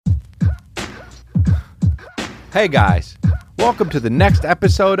Hey guys, welcome to the next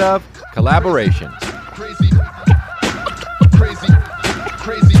episode of Collaborations. Crazy, crazy,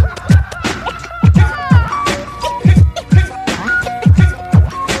 crazy.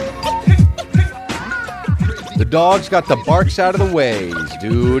 The dog's got the barks out of the ways,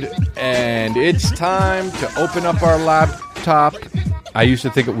 dude, and it's time to open up our laptop. I used to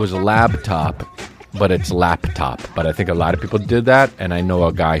think it was a laptop, but it's laptop. But I think a lot of people did that, and I know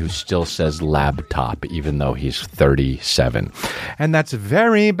a guy who still says laptop, even though he's 37. And that's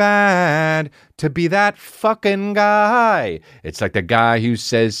very bad to be that fucking guy. It's like the guy who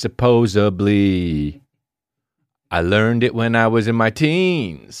says supposedly. I learned it when I was in my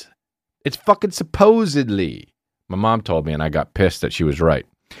teens. It's fucking supposedly. My mom told me, and I got pissed that she was right.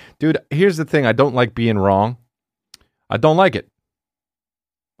 Dude, here's the thing. I don't like being wrong. I don't like it.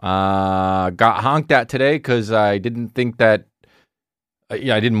 Got honked at today because I didn't think that. I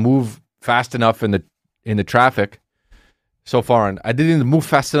didn't move fast enough in the traffic so far, and I didn't move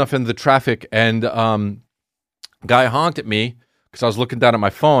fast enough in the traffic. And guy honked at me because I was looking down at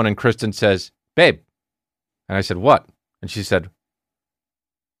my phone, and Kristen says, "Babe," and I said, "What?" And she said,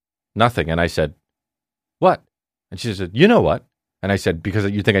 "Nothing." And I said, "What?" And she said, "You know what?" And I said, "Because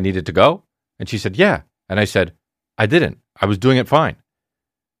you think I needed to go?" And she said, "Yeah." And I said, "I didn't. I was doing it fine."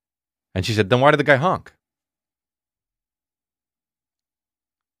 And she said, "Then why did the guy honk?"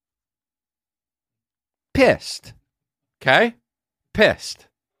 Pissed. Okay? Pissed.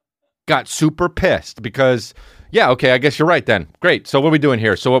 Got super pissed because, yeah, okay, I guess you're right then. Great. So what are we doing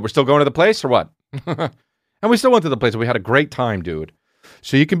here? So what, we're still going to the place or what? And we still went to the place. We had a great time, dude.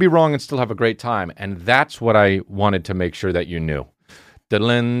 So you can be wrong and still have a great time. And that's what I wanted to make sure that you knew.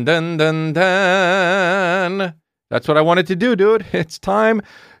 Dun, dun, dun, dun. That's what I wanted to do, dude. It's time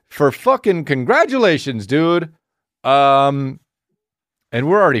for fucking congratulations, dude. And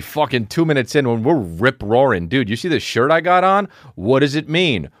we're already fucking 2 minutes in when we're rip-roaring. Dude, you see this shirt I got on? What does it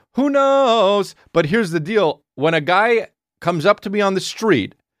mean? Who knows? But here's the deal. When a guy comes up to me on the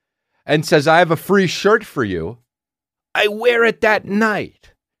street and says, "I have a free shirt for you," I wear it that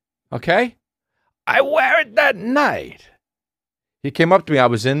night. Okay? I wear it that night. He came up to me. I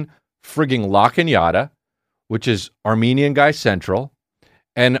was in frigging La Cañada, which is Armenian Guy Central.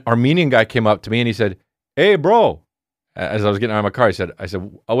 And Armenian guy came up to me and he said, "Hey, bro." As I was getting out of my car, I said,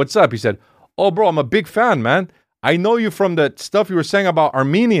 "Oh, what's up?" He said, "Oh, bro, I'm a big fan, man. I know you from the stuff you were saying about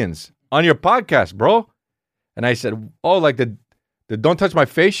Armenians on your podcast, bro." And I said, "Oh, like the don't touch my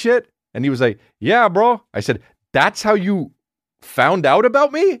face shit?" And he was like, "Yeah, bro." I said, "That's how you found out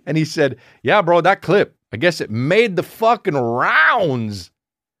about me?" And he said, "Yeah, bro, that clip. I guess it made the fucking rounds.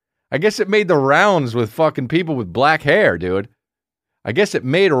 I guess it made the rounds with fucking people with black hair, dude. I guess it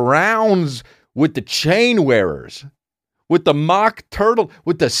made rounds with the chain wearers, with the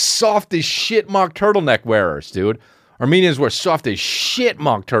with the soft as shit mock turtleneck wearers, dude. Armenians wear soft as shit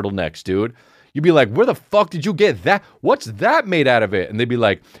mock turtlenecks, dude. You'd be like, "Where the fuck did you get that? What's that made out of it?" And they'd be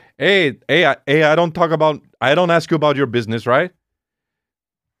like, hey, I don't ask you about your business, right?"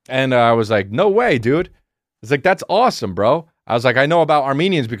 And I was like, "No way, dude." It's like, "That's awesome, bro." I was like, "I know about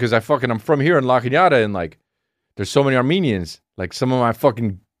Armenians because I'm from here in La Cañada, and like, there's so many Armenians. Like, some of my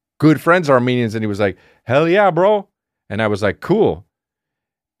fucking good friends are Armenians." And he was like, "Hell yeah, bro." And I was like, "Cool."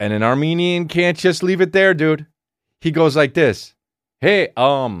 And an Armenian can't just leave it there, dude. He goes like this. "Hey,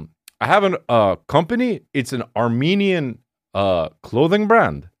 I have a company. It's an Armenian clothing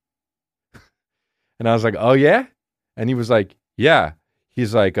brand." And I was like, "Oh, yeah?" And he was like, "Yeah."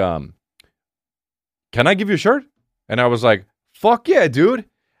 He's like, "Can I give you a shirt?" And I was like, "Fuck yeah, dude."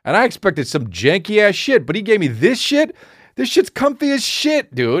 And I expected some janky ass shit, but he gave me this shit. This shit's comfy as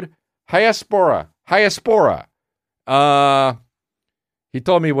shit, dude. Hiaspora. He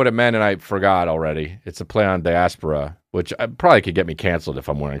told me what it meant, and I forgot already. It's a play on diaspora, which I probably could get me canceled if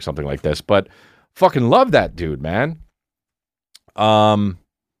I'm wearing something like this. But fucking love that dude, man.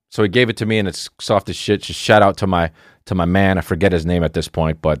 So he gave it to me, and it's soft as shit. Just shout out to my man. I forget his name at this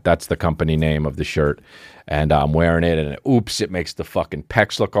point, but that's the company name of the shirt. And I'm wearing it, and oops, it makes the fucking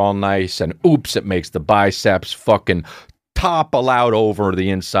pecs look all nice, and oops, it makes the biceps fucking topple out over the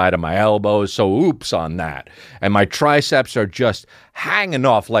inside of my elbows. So oops on that. And my triceps are just hanging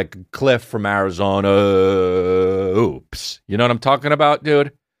off like a cliff from Arizona. Oops. You know what I'm talking about,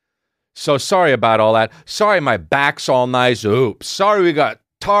 dude? So sorry about all that. Sorry my back's all nice. Oops. Sorry we got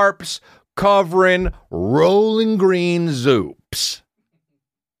tarps covering rolling greens. Oops.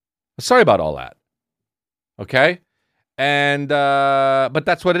 Sorry about all that. Okay? And, but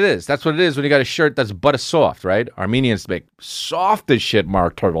that's what it is. That's what it is when you got a shirt that's butter soft, right? Armenians make soft as shit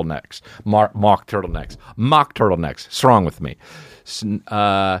mock turtlenecks. Mock turtlenecks. What's wrong with me?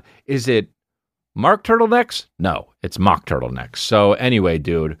 Is it Mark turtlenecks? No, it's mock turtlenecks. So anyway,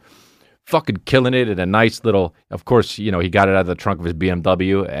 dude, fucking killing it in a nice little, of course, he got it out of the trunk of his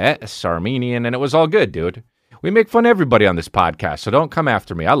BMW. It's Armenian, and it was all good, dude. We make fun of everybody on this podcast, so don't come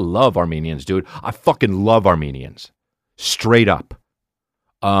after me. I love Armenians, dude. I fucking love Armenians. Straight up.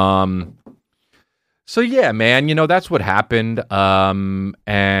 So yeah, man, that's what happened.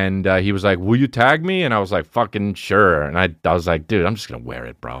 And he was like, will you tag me? And I was like, fucking sure. And I was like, dude, I'm just going to wear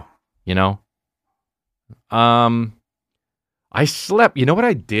it, bro. I slept. You know what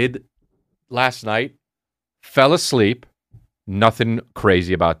I did last night? Fell asleep. Nothing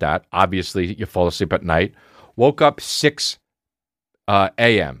crazy about that. Obviously, you fall asleep at night. Woke up 6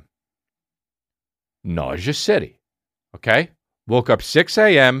 a.m. Nausea City. Okay? Woke up 6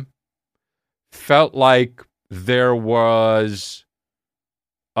 a.m. Felt like there was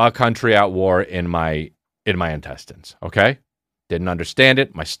a country at war in my intestines. Okay? Didn't understand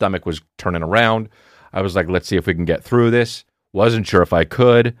it. My stomach was turning around. I was like, let's see if we can get through this. Wasn't sure if I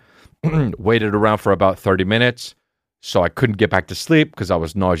could. Waited around for about 30 minutes. So I couldn't get back to sleep because I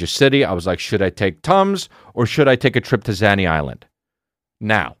was Nausea City. I was like, should I take Tums or should I take a trip to Zani Island?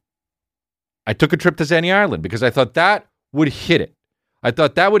 Now, I took a trip to Zani Island because I thought that would hit it. I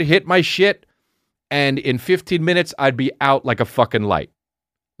thought that would hit my shit, and in 15 minutes, I'd be out like a fucking light.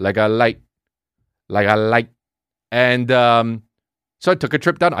 Like a light. And so I took a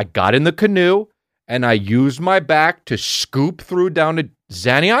trip down. I got in the canoe, and I used my back to scoop through down to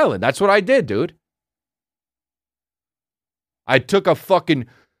Zani Island. That's what I did, dude. I took a fucking,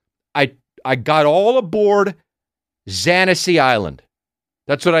 I got all aboard Zanissy Island.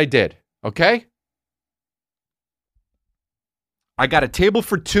 That's what I did, okay? I got a table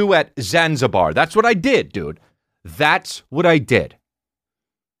for two at Zanzibar. That's what I did, dude. That's what I did.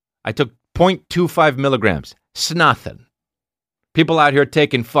 I took 0.25 milligrams. Snothing. People out here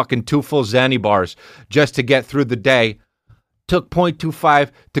taking fucking 2 full Zanny bars just to get through the day. Took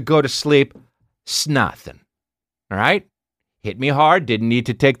 0.25 to go to sleep. Snothing. All right? Hit me hard. Didn't need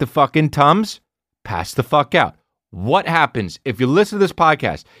to take the fucking Tums. Pass the fuck out. What happens if you listen to this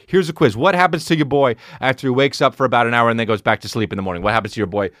podcast? Here's a quiz. What happens to your boy after he wakes up for about an hour and then goes back to sleep in the morning? What happens to your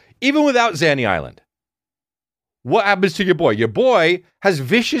boy even without Zani Island? What happens to your boy? Your boy has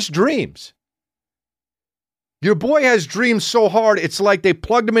vicious dreams. Your boy has dreams so hard, it's like they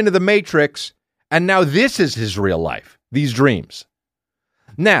plugged him into the Matrix, and now this is his real life, these dreams.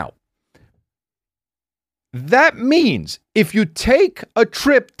 Now, that means if you take a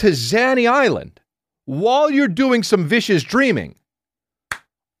trip to Zani Island while you're doing some vicious dreaming,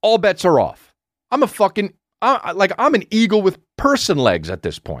 all bets are off. I'm an eagle with person legs at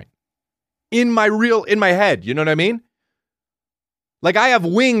this point. In my head, you know what I mean? Like I have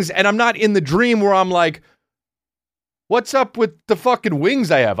wings and I'm not in the dream where I'm like, what's up with the fucking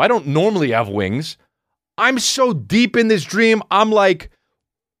wings I have? I don't normally have wings. I'm so deep in this dream, I'm like,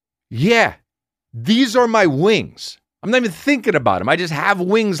 yeah, these are my wings. I'm not even thinking about them. I just have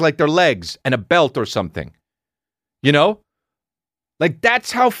wings like they're legs and a belt or something. You know? Like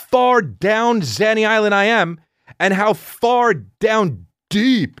that's how far down Zani Island I am and how far down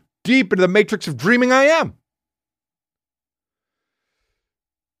deep into the matrix of dreaming I am.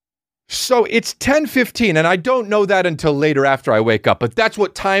 So it's 10:15 and I don't know that until later after I wake up, but that's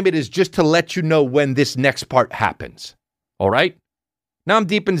what time it is just to let you know when this next part happens. All right? Now I'm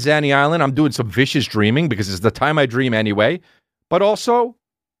deep in Zani Island. I'm doing some vicious dreaming because it's the time I dream anyway. But also,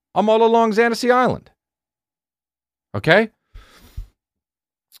 I'm all along Zanissy Island. Okay?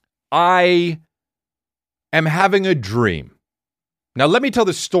 I am having a dream. Now, let me tell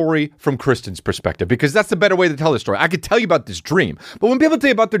the story from Kristen's perspective because that's the better way to tell the story. I could tell you about this dream, but when people tell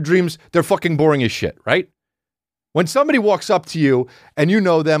you about their dreams, they're fucking boring as shit, right? When somebody walks up to you and you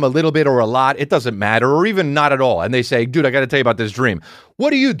know them a little bit or a lot, it doesn't matter, or even not at all, and they say, dude, I got to tell you about this dream. What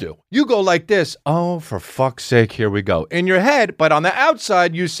do? You go like this, oh, for fuck's sake, here we go. In your head, but on the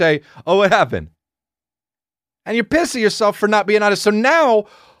outside, you say, oh, what happened? And you're pissed at yourself for not being honest. So now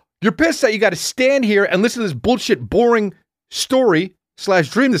you're pissed that you got to stand here and listen to this bullshit, boring story /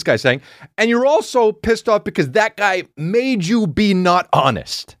 dream this guy's saying, and you're also pissed off because that guy made you be not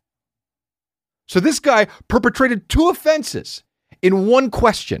honest. So this guy perpetrated 2 offenses in one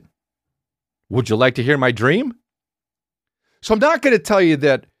question. Would you like to hear my dream? So I'm not going to tell you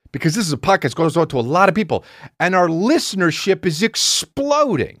that because this is a podcast that goes out to a lot of people and our listenership is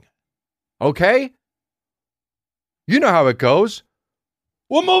exploding. Okay? You know how it goes.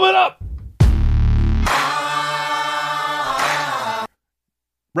 We'll move it up.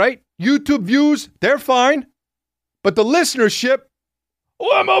 Right? YouTube views, they're fine. But the listenership,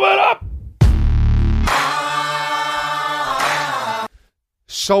 we'll move it up.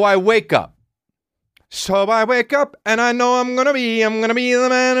 So I wake up. So I wake up and I know I'm gonna be the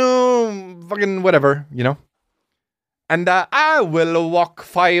man who fucking whatever, you know. And I will walk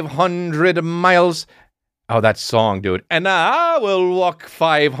 500 miles. Oh, that song, dude. And I will walk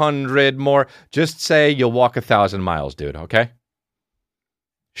 500 more. Just say you'll walk 1,000 miles, dude, okay?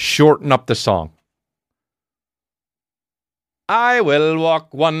 Shorten up the song. I will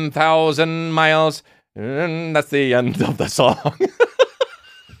walk 1,000 miles. And that's the end of the song.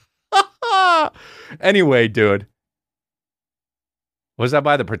 Anyway, dude. Was that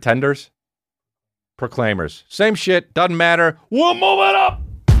by the Pretenders? Proclaimers. Same shit. Doesn't matter. We'll move it up.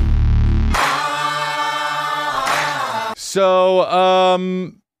 So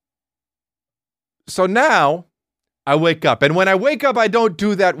now I wake up. And when I wake up, I don't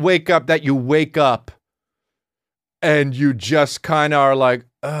do that wake up that you wake up and you just kind of are like,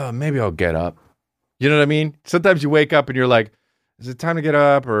 oh, maybe I'll get up. You know what I mean? Sometimes you wake up and you're like, is it time to get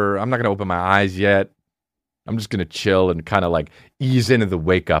up? Or I'm not going to open my eyes yet. I'm just going to chill and kind of like ease into the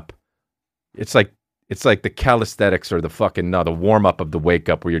wake up. It's like the calisthenics or the the warm up of the wake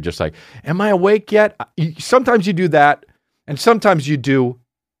up where you're just like, am I awake yet? Sometimes you do that. And sometimes you do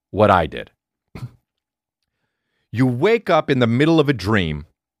what I did. You wake up in the middle of a dream.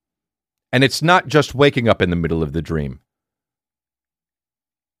 And it's not just waking up in the middle of the dream.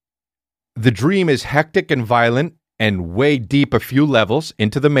 The dream is hectic and violent and way deep a few levels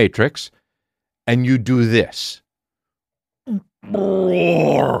into the matrix. And you do this.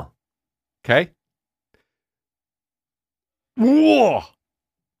 Okay?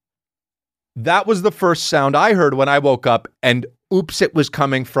 That was the first sound I heard when I woke up, and oops, it was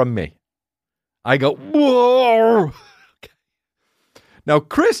coming from me. I go, whoa. Okay. Now,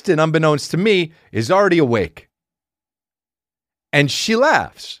 Kristen, unbeknownst to me, is already awake. And she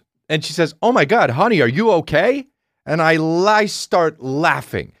laughs. And she says, oh my God, honey, are you okay? And I start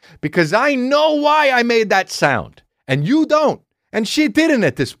laughing because I know why I made that sound. And you don't. And she didn't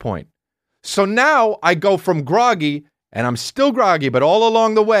at this point. So now I go from groggy, and I'm still groggy, but all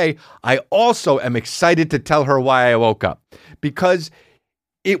along the way, I also am excited to tell her why I woke up. Because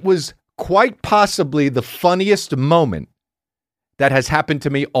it was quite possibly the funniest moment that has happened to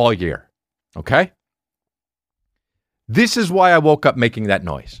me all year. Okay? This is why I woke up making that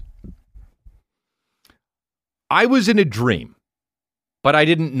noise. I was in a dream, but I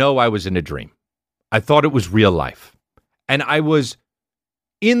didn't know I was in a dream. I thought it was real life. And I was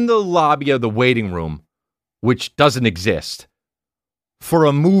in the lobby of the waiting room, which doesn't exist, for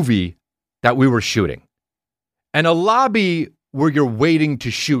a movie that we were shooting. And a lobby where you're waiting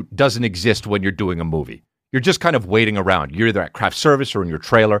to shoot doesn't exist when you're doing a movie. You're just kind of waiting around. You're either at craft service or in your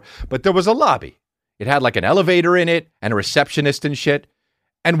trailer. But there was a lobby. It had like an elevator in it and a receptionist and shit.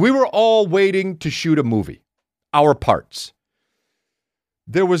 And we were all waiting to shoot a movie. Our parts.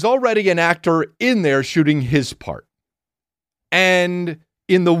 There was already an actor in there shooting his part. And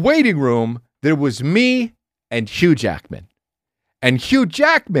in the waiting room, there was me and Hugh Jackman. And Hugh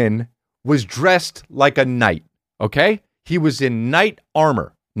Jackman was dressed like a knight, okay? He was in knight's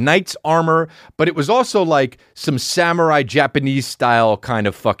armor, but it was also like some samurai Japanese style kind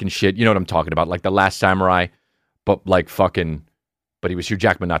of fucking shit. You know what I'm talking about? Like The Last Samurai, but he was Hugh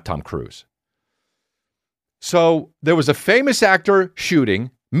Jackman, not Tom Cruise. So there was a famous actor shooting,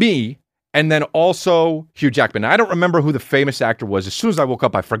 me, and then also Hugh Jackman. Now, I don't remember who the famous actor was. As soon as I woke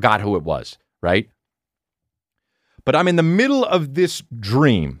up, I forgot who it was, right? But I'm in the middle of this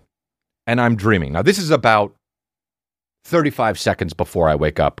dream, and I'm dreaming. Now, this is about 35 seconds before I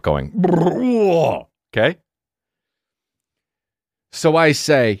wake up going, okay? So I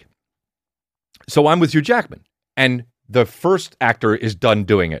say, so I'm with Hugh Jackman, and the first actor is done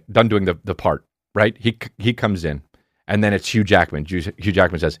doing the part, right? He comes in, and then it's Hugh Jackman. Hugh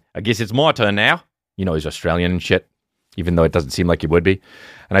Jackman says, I guess it's my turn now. You know, he's Australian and shit, even though it doesn't seem like he would be.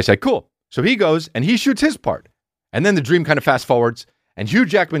 And I say, cool. So he goes, and he shoots his part. And then the dream kind of fast forwards, and Hugh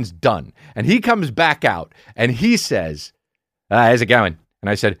Jackman's done. And he comes back out, and he says, how's it going? And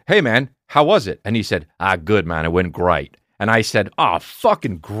I said, hey, man, how was it? And he said, good, man. It went great. And I said,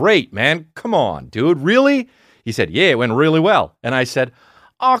 fucking great, man. Come on, dude. Really? He said, yeah, it went really well. And I said,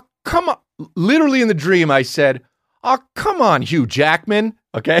 come on. Literally in the dream, I said, come on, Hugh Jackman.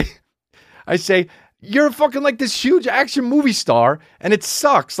 Okay? I say, you're fucking like this huge action movie star, and it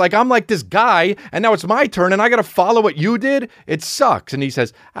sucks. Like, I'm like this guy, and now it's my turn, and I got to follow what you did. It sucks. And he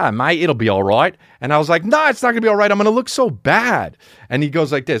says, mate, it'll be all right. And I was like, nah, it's not going to be all right. I'm going to look so bad. And he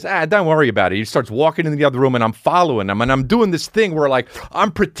goes like this, don't worry about it. He starts walking in the other room, and I'm following him, and I'm doing this thing where, like,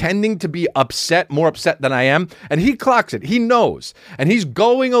 I'm pretending to be upset, more upset than I am, and he clocks it. He knows, and he's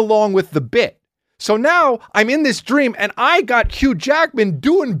going along with the bit. So now I'm in this dream, and I got Hugh Jackman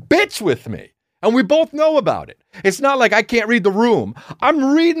doing bits with me. And we both know about it. It's not like I can't read the room.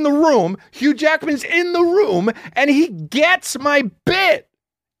 I'm reading the room. Hugh Jackman's in the room and he gets my bit.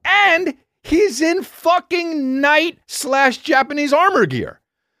 And he's in fucking knight/Japanese armor gear.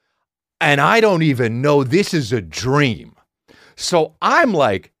 And I don't even know this is a dream. So I'm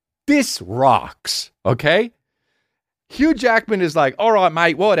like, this rocks, okay? Hugh Jackman is like, all right,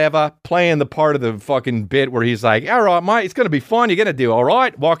 mate, whatever, playing the part of the fucking bit where he's like, all right, mate, it's going to be fun. You're going to do all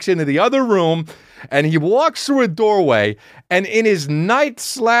right. Walks into the other room, and he walks through a doorway, and in his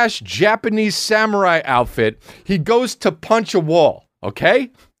knight/Japanese samurai outfit, he goes to punch a wall,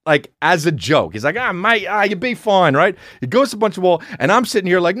 okay? Like, as a joke. He's like, mate, you'll be fine, right? He goes to punch a wall, and I'm sitting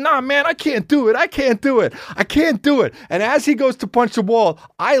here like, nah, man, I can't do it. I can't do it. I can't do it. And as he goes to punch the wall,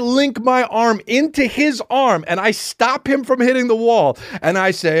 I link my arm into his arm, and I stop him from hitting the wall. And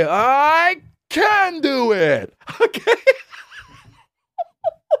I say, I can do it. Okay?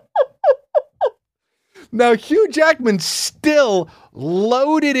 Now, Hugh Jackman's still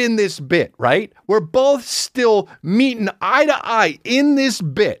loaded in this bit, right? We're both still meeting eye to eye in this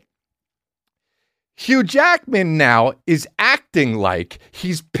bit. Hugh Jackman now is acting like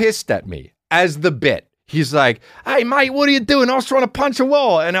he's pissed at me as the bit. He's like, hey, mate, what are you doing? I was trying to punch a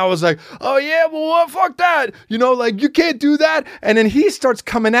wall. And I was like, oh, yeah, well, what? Fuck that. You know, like, you can't do that. And then he starts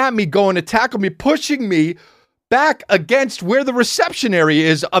coming at me, going to tackle me, pushing me back against where the reception area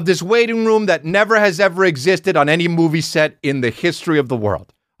is of this waiting room that never has ever existed on any movie set in the history of the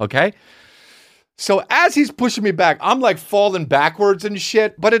world, okay? So as he's pushing me back, I'm like falling backwards and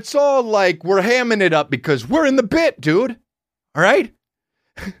shit, but it's all like we're hamming it up because we're in the bit, dude, all right?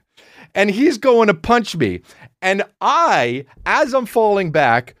 And he's going to punch me, and I, as I'm falling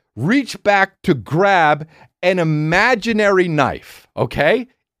back, reach back to grab an imaginary knife, okay?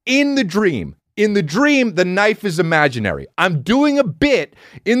 In the dream. In the dream, the knife is imaginary. I'm doing a bit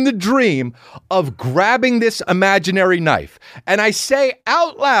in the dream of grabbing this imaginary knife. And I say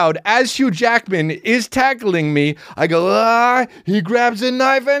out loud, as Hugh Jackman is tackling me, I go, he grabs a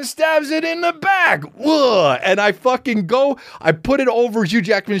knife and stabs it in the back. Ugh. And I fucking go, I put it over Hugh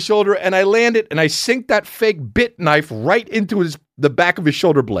Jackman's shoulder and I land it and I sink that fake bit knife right into the back of his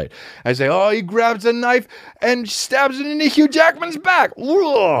shoulder blade. I say, he grabs a knife and stabs it into Hugh Jackman's back.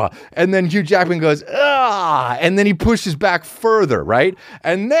 Ugh. And then Hugh Jackman goes, and then he pushes back further, right?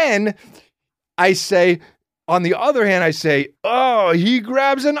 And then I say, on the other hand, I say, he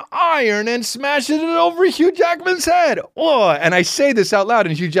grabs an iron and smashes it over Hugh Jackman's head. And I say this out loud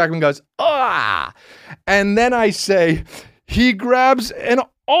and Hugh Jackman goes, and then I say, he grabs an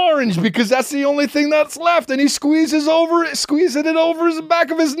orange because that's the only thing that's left, and he squeezes it over the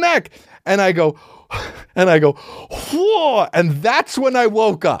back of his neck, and I go, whoa, and that's when I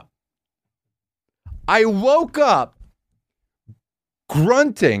woke up. I woke up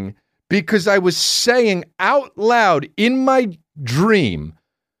grunting because I was saying out loud in my dream,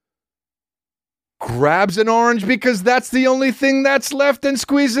 grabs an orange because that's the only thing that's left and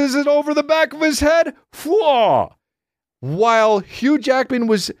squeezes it over the back of his head. Whoa. While Hugh Jackman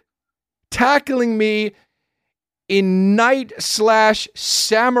was tackling me in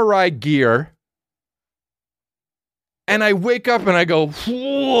knight/samurai gear, and I wake up and I go,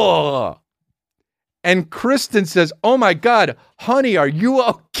 whoa. And Kristen says, oh my God, honey, are you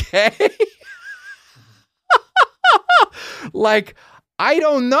okay? Like, I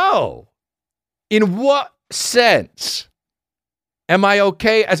don't know. In what sense am I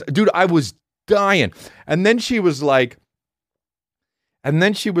okay? Dude, I was dying. And then she was like,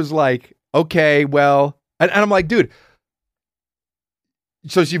 okay, well, and I'm like, dude.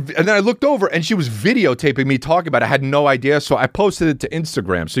 So and then I looked over and she was videotaping me talking about it. I had no idea. So I posted it to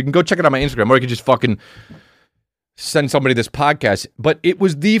Instagram. So you can go check it out on my Instagram, or you can just fucking send somebody this podcast. But it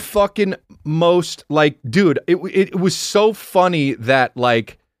was the fucking most, like, dude, it was so funny that,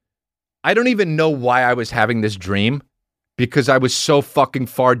 like, I don't even know why I was having this dream, because I was so fucking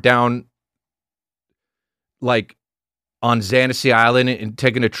far down, like, on Xanasi Island and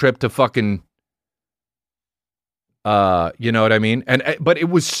taking a trip to fucking, you know what I mean? But it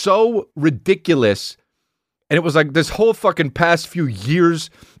was so ridiculous. And it was like this whole fucking past few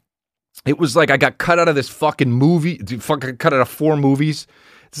years, it was like I got cut out of this fucking movie, fucking cut out of 4 movies.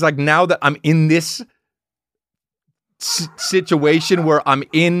 It's like now that I'm in this situation where I'm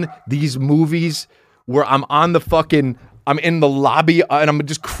in these movies, where I'm in the lobby and I'm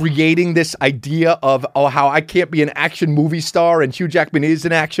just creating this idea of how I can't be an action movie star and Hugh Jackman is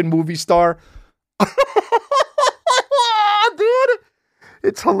an action movie star. Dude,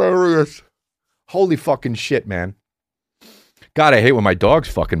 it's hilarious. Holy fucking shit, man. God, I hate when my dogs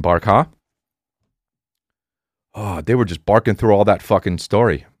fucking bark, huh? Oh, they were just barking through all that fucking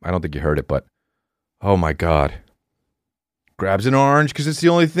story. I don't think you heard it, but Oh my God. Grabs an orange because it's the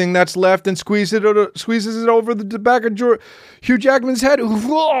only thing that's left and squeezes it over the back of Hugh Jackman's head.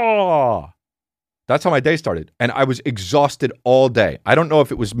 Whoa! That's how my day started. And I was exhausted all day. I don't know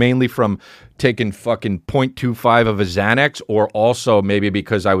if it was mainly from taking fucking 0.25 of a Xanax or also maybe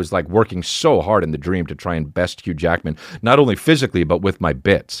because I was like working so hard in the dream to try and best Hugh Jackman, not only physically, but with my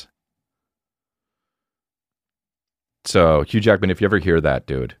bits. So Hugh Jackman, if you ever hear that,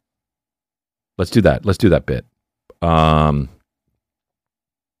 dude, let's do that. Let's do that bit.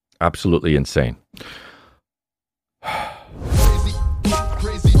 Absolutely insane.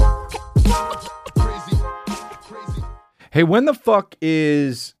 Hey, when the fuck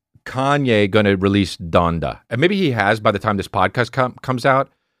is Kanye going to release Donda? And maybe he has by the time this podcast comes out.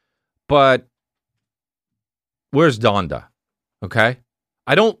 But where's Donda? Okay?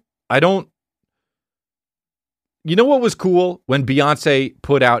 I don't. You know what was cool? When Beyonce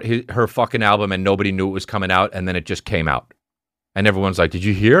put out her fucking album and nobody knew it was coming out, and then it just came out. And everyone's like, did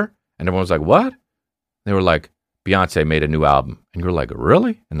you hear? And everyone's like, what? They were like, Beyonce made a new album. And you're like,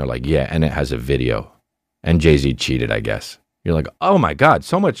 really? And they're like, yeah, and it has a video. And Jay-Z cheated, I guess. You're like, oh my God,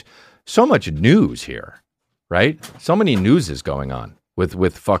 so much news here, right? So many news is going on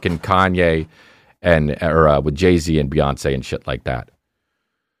with fucking Kanye or with Jay-Z and Beyonce and shit like that.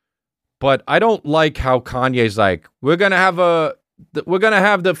 But I don't like how Kanye's like, we're gonna have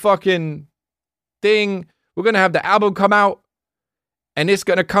the fucking thing. We're gonna have the album come out, and it's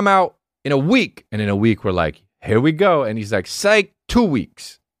gonna come out in a week. And in a week, we're like, here we go. And he's like, psych, 2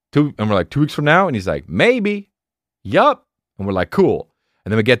 weeks. And we're like, 2 weeks from now? And he's like, maybe. Yup. And we're like, cool.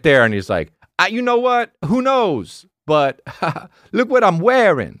 And then we get there, and he's like, you know what? Who knows? But look what I'm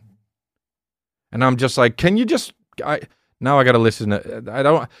wearing. And I'm just like, can you just? Now I got to listen.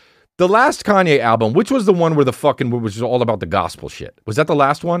 The last Kanye album, which was the one where which was all about the gospel shit. Was that the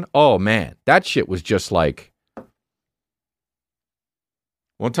last one? Oh man, that shit was just like.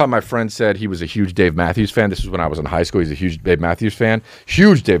 One time my friend said he was a huge Dave Matthews fan. This was when I was in high school. He's a huge Dave Matthews fan.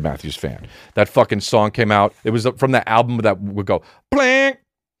 Huge Dave Matthews fan. That fucking song came out. It was from that album that would go plank,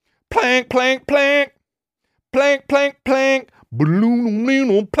 plank, plank, plank, plank, plank, plank,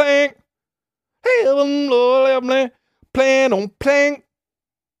 balloon, plank, heaven, Lord, plan on plank.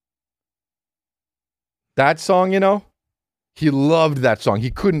 That song, you know, he loved that song.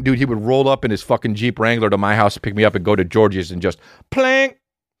 He couldn't, dude. He would roll up in his fucking Jeep Wrangler to my house, pick me up, and go to George's and just plank,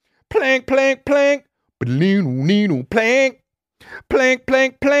 plank, plank, plank, plank, plank, plank,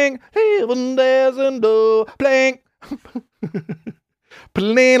 plank, plank, heaven doesn't do, plank,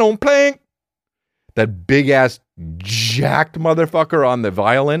 plan on plank. That big ass jacked motherfucker on the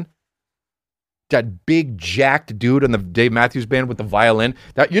violin. That big jacked dude on the Dave Matthews Band with the violin.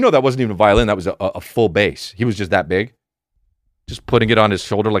 That wasn't even a violin. That was a full bass. He was just that big. Just putting it on his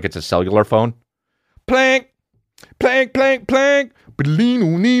shoulder like it's a cellular phone. Plank, plank, plank, plank.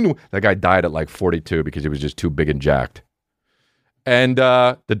 That guy died at like 42 because he was just too big and jacked. And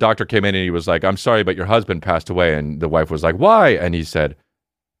the doctor came in and he was like, I'm sorry, but your husband passed away. And the wife was like, why? And he said,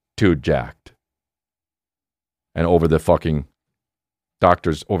 too jacked. And over the fucking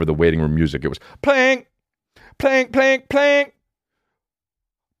doctors, over the waiting room music, it was plank, plank, plank, plank,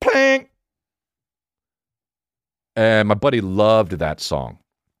 plank. And my buddy loved that song.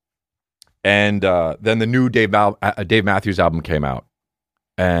 And then the new Dave Matthews album came out,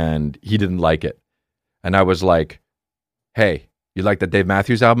 and he didn't like it. And I was like, hey, you like that Dave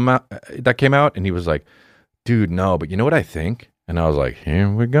Matthews album that came out? And he was like, dude, no, but you know what I think? And I was like, here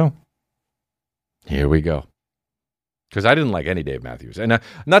we go. Here we go. Because I didn't like any Dave Matthews. And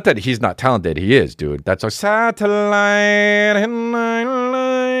not that he's not talented. He is, dude. That's a satellite.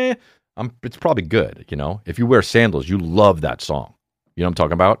 It's probably good, you know? If you wear sandals, you love that song. You know what I'm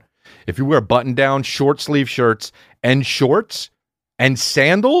talking about? If you wear button-down, short-sleeve shirts and shorts and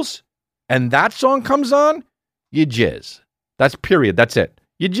sandals, and that song comes on, you jizz. That's period. That's it.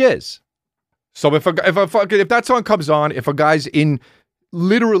 You jizz. So if that song comes on, if a guy's in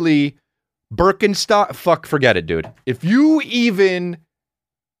literally Birkenstock, forget it, dude. If you even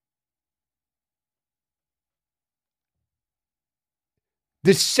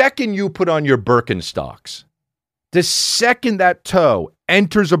the second you put on your Birkenstocks, the second that toe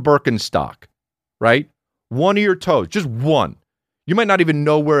enters a Birkenstock, right? One of your toes, just one. You might not even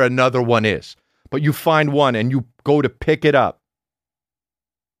know where another one is, but you find one and you go to pick it up.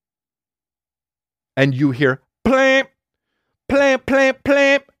 And you hear plamp, plamp, plamp,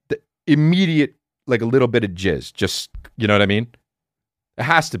 plamp. The immediate, like a little bit of jizz. Just, you know what I mean? It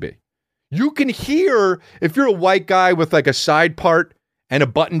has to be. You can hear, if you're a white guy with like a side part and a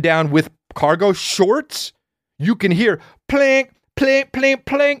button down with cargo shorts, you can hear plank, pling, pling,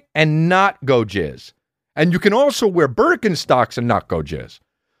 pling, and not go jizz. And you can also wear Birkenstocks and not go jizz.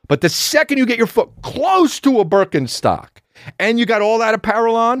 But the second you get your foot close to a Birkenstock and you got all that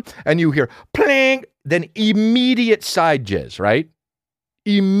apparel on and you hear pling, then immediate side jizz, right?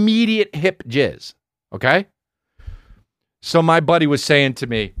 Immediate hip jizz, okay? So my buddy was saying to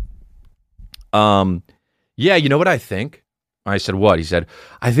me, yeah, you know what I think? I said, what? He said,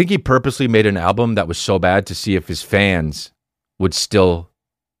 I think he purposely made an album that was so bad to see if his fans would still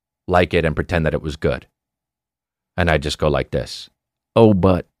like it and pretend that it was good. And I just go like this. Oh,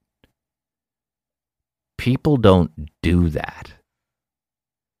 but people don't do that.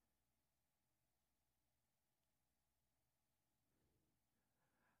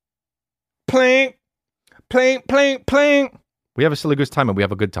 Pling, pling, pling, pling. We have a silly goose time and we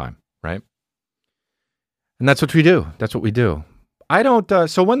have a good time, right? And that's what we do. That's what we do. I don't,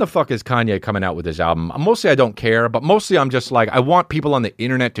 so when the fuck is Kanye coming out with his album? Mostly I don't care, but mostly I'm just like, I want people on the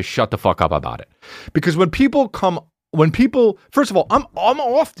internet to shut the fuck up about it. Because first of all, I'm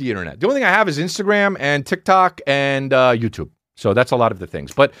off the internet. The only thing I have is Instagram and TikTok and YouTube. So that's a lot of the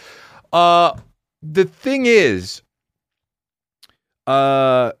things. But the thing is,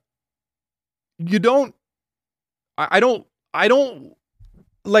 I don't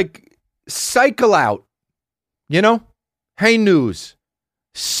like cycle out, you know? Hey, news,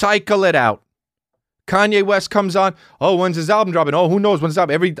 cycle it out. Kanye West comes on. Oh, when's his album dropping? Oh, who knows when's his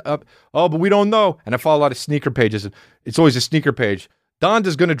album? But we don't know. And I follow a lot of sneaker pages. It's always a sneaker page.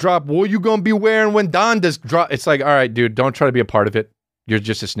 Donda's going to drop. What are you going to be wearing when Donda's drop? It's like, all right, dude, don't try to be a part of it. You're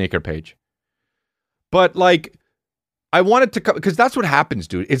just a sneaker page. But like, I wanted to, because that's what happens,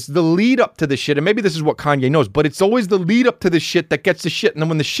 dude. It's the lead up to the shit. And maybe this is what Kanye knows, but it's always the lead up to the shit that gets the shit. And then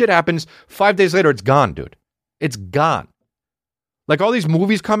when the shit happens, 5 days later, it's gone, dude. It's gone. Like all these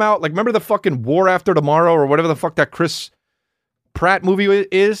movies come out. Like remember the fucking War After Tomorrow or whatever the fuck that Chris Pratt movie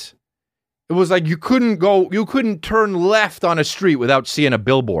is? It was like you couldn't turn left on a street without seeing a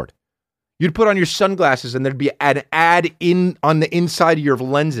billboard. You'd put on your sunglasses and there'd be an ad in on the inside of your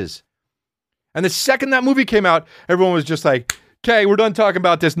lenses. And the second that movie came out, everyone was just like, okay, we're done talking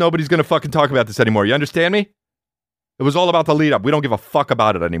about this. Nobody's going to fucking talk about this anymore. You understand me? It was all about the lead up. We don't give a fuck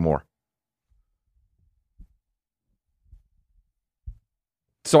about it anymore.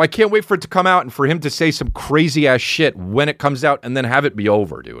 So I can't wait for it to come out and for him to say some crazy ass shit when it comes out and then have it be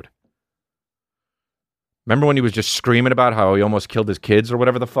over, dude. Remember when he was just screaming about how he almost killed his kids or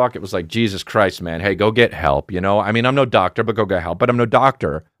whatever the fuck? It was like, Jesus Christ, man. Hey, go get help, you know? I mean, I'm no doctor, but go get help. But I'm no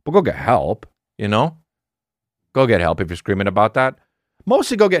doctor, but go get help, you know? Go get help if you're screaming about that.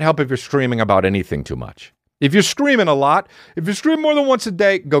 Mostly go get help if you're screaming about anything too much. If you're screaming a lot, if you scream more than once a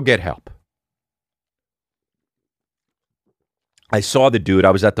day, go get help. I saw the dude.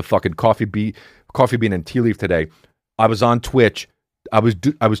 I was at the fucking Coffee Bean and Tea Leaf today. I was on Twitch. I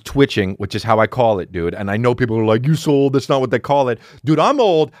was twitching, which is how I call it, dude. And I know people are like, you so old. That's not what they call it. Dude, I'm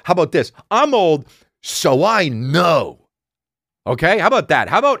old. How about this? I'm old, so I know. Okay? How about that?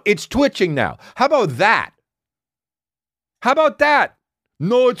 How about it's twitching now? How about that? How about that?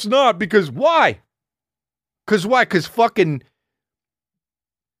 No, it's not. Because why? Because why? Because fucking,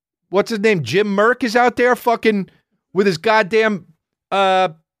 what's his name? Jim Merck is out there fucking with his goddamn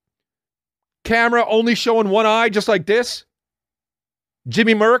camera only showing one eye, just like this.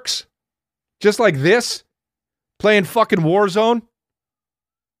 Jimmy Merckx, just like this, playing fucking Warzone.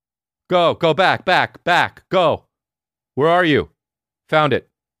 Go back, go. Where are you? Found it.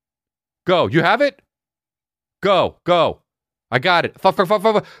 Go. You have it? Go. I got it. Fuck.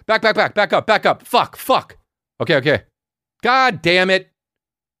 Back up. Fuck. Okay. God damn it.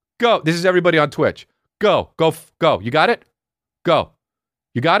 Go. This is everybody on Twitch. Go. You got it? Go.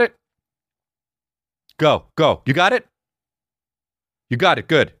 You got it? Go. You got it? You got it.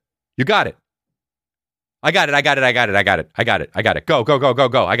 Good. You got it. I got it. Go. I got it. Go.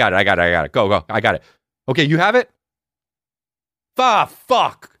 I got it. Okay, you have it?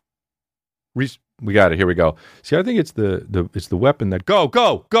 Fuck. We got it. Here we go. See, I think it's the weapon that go.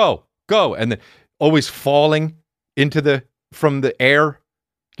 And then always falling from the air.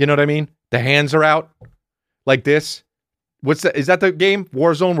 You know what I mean? The hands are out like this. What's that? Is that the game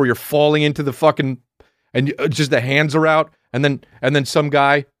Warzone where you're falling into the fucking and just the hands are out and then some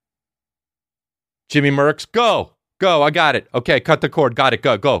guy, Jimmy Merckx, go. I got it. Okay, cut the cord. Got it.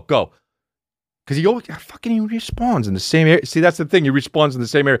 Go. Because he respawns in the same area. See, that's the thing. He respawns in the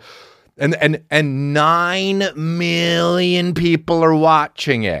same area, and 9 million people are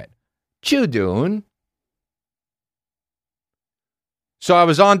watching it. Chudun. So I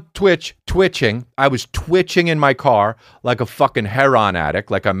was on Twitch, twitching. I was twitching in my car like a fucking heroin addict,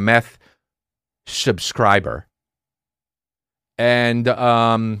 like a meth subscriber. And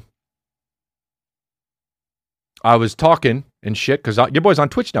I was talking and shit because your boy's on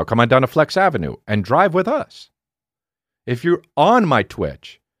Twitch now. Come on down to Flex Avenue and drive with us. If you're on my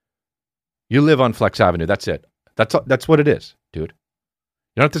Twitch, you live on Flex Avenue. That's it. That's what it is, dude.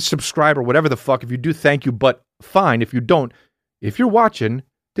 You don't have to subscribe or whatever the fuck. If you do, thank you, but fine. If you don't, if you're watching,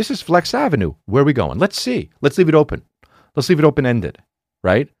 this is Flex Avenue. Where are we going? Let's see. Let's leave it open. Let's leave it open-ended,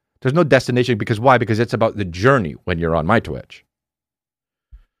 right? There's no destination because why? Because it's about the journey when you're on my Twitch.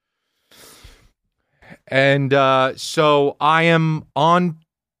 And so I am on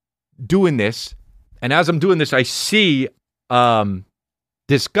doing this, and as I'm doing this, I see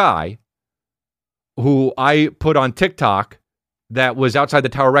this guy who I put on TikTok that was outside the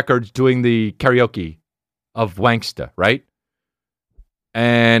Tower Records doing the karaoke of Wanksta, right?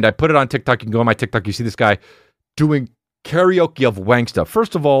 And I put it on TikTok. You can go on my TikTok. You see this guy doing karaoke of Wanksta.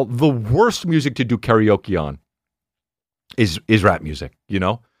 First of all, the worst music to do karaoke on is rap music, you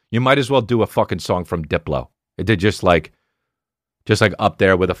know? You might as well do a fucking song from Diplo. They're just like up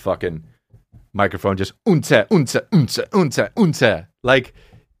there with a fucking microphone, just unse, unse, unse, unse, unse. Like,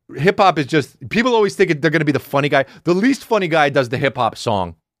 hip-hop is just, people always think they're going to be the funny guy. The least funny guy does the hip-hop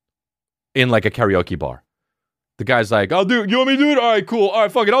song in like a karaoke bar. The guy's like, I'll do it. You want me to do it? All right, cool. All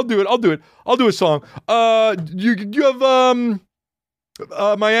right, fuck it. I'll do it. I'll do a song. You have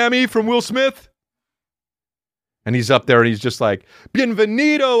Miami from Will Smith? And he's up there and he's just like,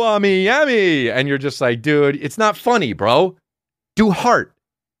 Bienvenido a Miami. And you're just like, dude, it's not funny, bro. Do heart.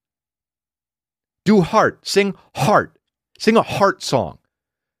 Do heart. Sing heart. Sing a heart song.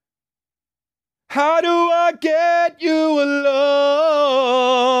 How do I get you alone?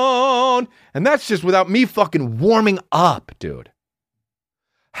 And that's just without me fucking warming up, dude.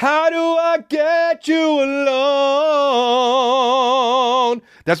 How do I get you alone?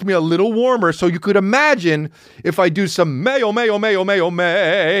 That's me a little warmer, so you could imagine if I do some mayo, mayo, mayo, mayo,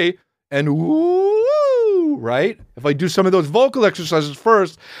 may, and woo, right? If I do some of those vocal exercises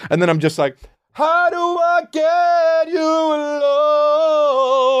first, and then I'm just like, how do I get you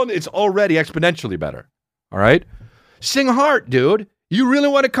alone? It's already exponentially better, all right? Sing heart, dude. You really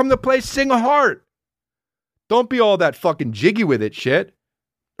want to come to play? Sing heart. Don't be all that fucking jiggy with it shit.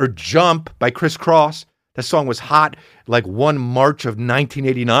 Or Jump by Chris Cross. That song was hot like 1 March of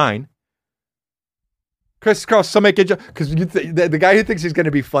 1989. Chris Cross, so make it jump. Because the guy who thinks he's going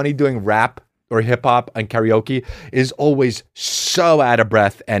to be funny doing rap or hip hop and karaoke is always so out of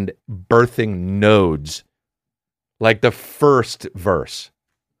breath and birthing nodes. Like the first verse.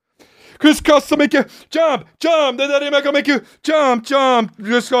 Chris Cross, so make you jump, jump. I'll make you jump, jump.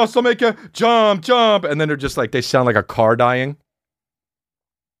 Chris Cross, so make you jump, jump. And then they're just like, they sound like a car dying.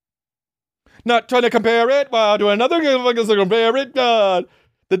 Not trying to compare it. Wow, to another compare it. God.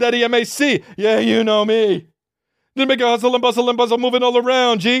 The Daddy MAC. Yeah, you know me. Then make a hustle and bustle moving all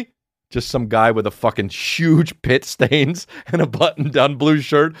around, G. Just some guy with a fucking huge pit stains and a button-down blue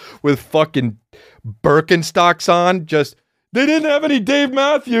shirt with fucking Birkenstocks on. Just, they didn't have any Dave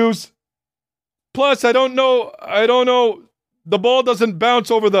Matthews. Plus, I don't know. The ball doesn't bounce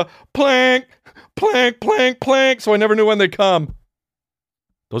over the plank, plank, plank, plank. So I never knew when they come.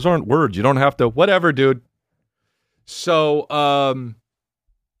 Those aren't words. You don't have to, whatever, dude. So I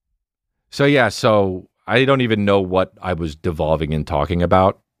don't even know what I was devolving and talking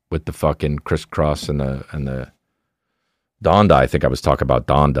about with the fucking Chris Cross and the Donda. I think I was talking about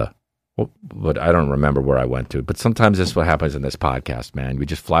Donda. Well, but I don't remember where I went to. But sometimes this is what happens in this podcast, man. We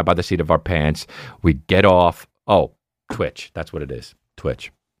just fly by the seat of our pants. We get off. Oh, Twitch. That's what it is.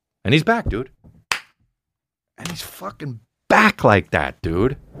 Twitch. And he's back, dude. And he's fucking back like that,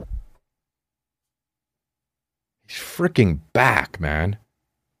 dude. He's freaking back, man.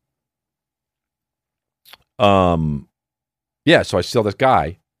 Yeah, so I saw this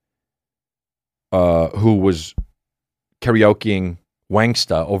guy who was karaokeing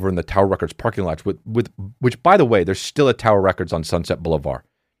Wanksta over in the Tower Records parking lot with which, by the way, there's still a Tower Records on Sunset Boulevard.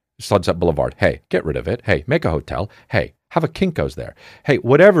 Hey, get rid of it. Hey, make a hotel. Hey, have a Kinko's there. Hey,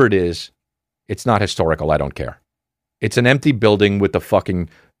 whatever it is, it's not historical. I don't care. It's an empty building with the fucking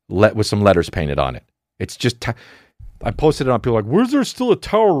with some letters painted on it. It's just I posted it on people like, where's there still a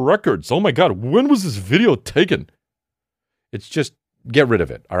Tower Records? Oh my God, when was this video taken? It's just get rid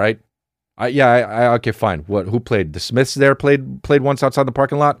of it. All right. Okay, fine. What? Who played? The Smiths there played once outside the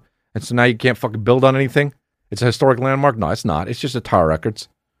parking lot, and so now you can't fucking build on anything. It's a historic landmark. No, it's not. It's just a Tower Records.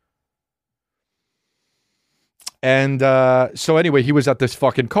 And so anyway, he was at this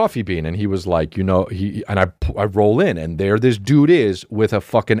fucking Coffee Bean, and he was like, I roll in, and there this dude is with a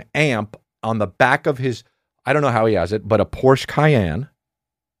fucking amp on the back of his, I don't know how he has it, but a Porsche Cayenne,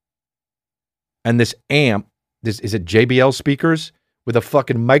 and this amp is it JBL speakers with a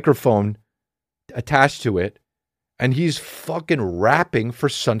fucking microphone attached to it, and he's fucking rapping for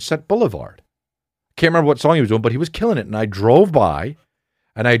Sunset Boulevard. Can't remember what song he was doing, but he was killing it. And I drove by,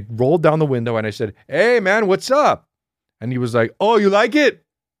 and I rolled down the window, and I said, "Hey, man, what's up?" And he was like, "Oh, you like it?"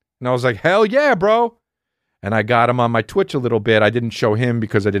 And I was like, "Hell yeah, bro." And I got him on my Twitch a little bit. I didn't show him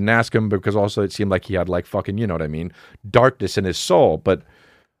because I didn't ask him, because also it seemed like he had like fucking, you know what I mean, darkness in his soul. But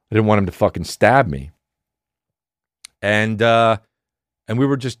I didn't want him to fucking stab me. And we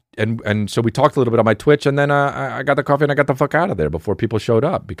were just, and so we talked a little bit on my Twitch, and then I got the coffee and I got the fuck out of there before people showed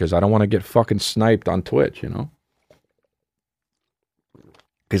up, because I don't want to get fucking sniped on Twitch, you know?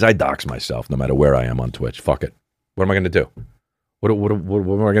 Because I dox myself no matter where I am on Twitch. Fuck it. What am I going to do? What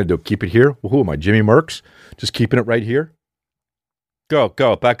am I going to do? Keep it here? Who am I, Jimmy Merckx? Just keeping it right here? Go.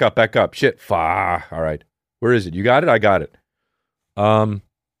 Back up. Shit. All right. Where is it? You got it? I got it.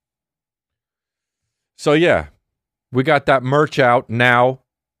 So, yeah. We got that merch out now.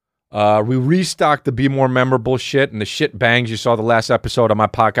 We restocked the Be More Memorable shit and the shit bangs you saw the last episode on my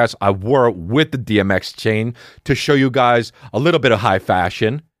podcast. I wore it with the DMX chain to show you guys a little bit of high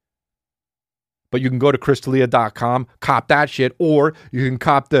fashion. But you can go to Crystalia.com, cop that shit, or you can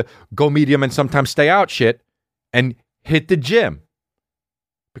cop the Go Medium and Sometimes Stay Out shit and hit the gym.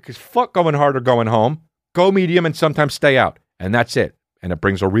 Because fuck going hard or going home. Go Medium and Sometimes Stay Out. And that's it. And it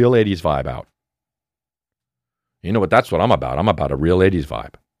brings a real 80s vibe out. You know what? That's what I'm about. I'm about a real 80s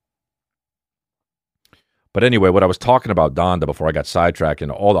vibe. But anyway, what I was talking about, Donda, before I got sidetracked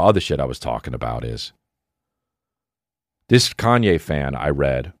and all the other shit I was talking about is this Kanye fan I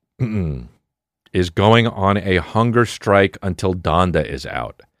read is going on a hunger strike until Donda is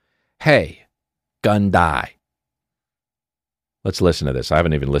out. Hey, gun die. Let's listen to this. I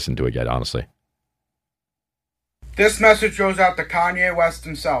haven't even listened to it yet, honestly. This message goes out to Kanye West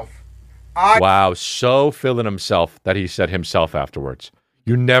himself. Wow, so feeling himself that he said himself afterwards.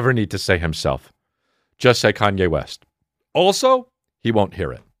 You never need to say himself. Just say Kanye West. Also, he won't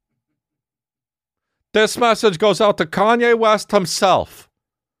hear it. This message goes out to Kanye West himself.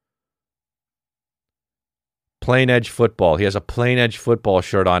 Plain Edge Football. He has a Plain Edge Football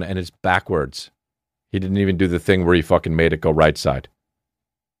shirt on, and it's backwards. He didn't even do the thing where he fucking made it go right side.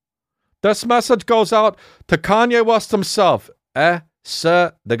 This message goes out to Kanye West himself.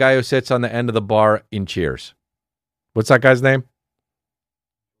 Sir, the guy who sits on the end of the bar in Cheers. What's that guy's name?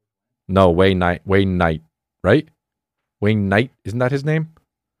 No, Wayne Knight, right? Wayne Knight, isn't that his name?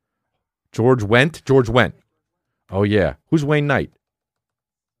 George Wendt? Oh, yeah. Who's Wayne Knight?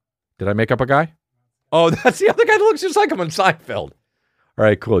 Did I make up a guy? Oh, that's the other guy that looks just like him on Seinfeld. All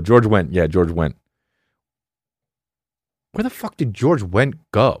right, cool. George Wendt. Yeah, George Wendt. Where the fuck did George Wendt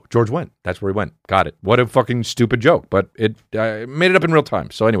go? George Wendt. That's where he went. Got it. What a fucking stupid joke, but it made it up in real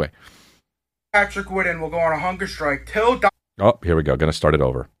time. So anyway. Patrick Whitten will go on a hunger strike till... Oh, here we go. Going to start it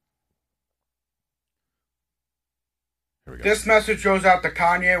over. Here we go. This message goes out to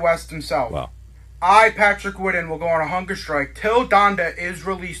Kanye West himself. Wow. I, Patrick Whitten, will go on a hunger strike till Donda is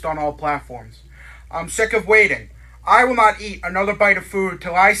released on all platforms. I'm sick of waiting. I will not eat another bite of food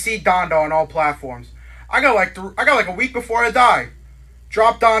till I see Donda on all platforms. I got like a week before I die.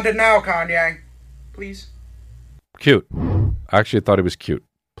 Drop Donda now, Kanye. Please. Cute. I actually thought he was cute.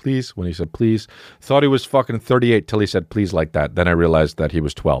 Please, when he said please. Thought he was fucking 38 till he said please like that. Then I realized that he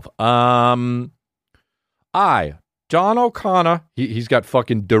was 12. John O'Connor, he's got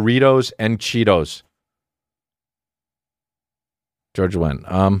fucking Doritos and Cheetos. George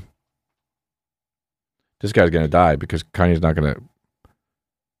Wendt. This guy's going to die because Kanye's not going to...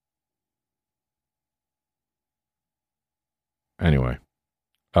 Anyway.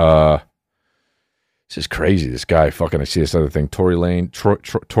 This is crazy. This guy fucking... I see this other thing. Tory Lane's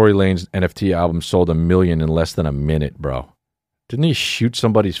NFT album sold 1 million in less than a minute, bro. Didn't he shoot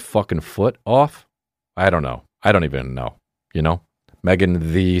somebody's fucking foot off? I don't know. I don't even know. You know?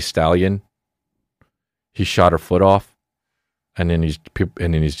 Megan Thee Stallion. He shot her foot off. And then he's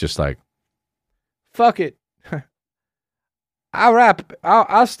just like, fuck it. I'll rap.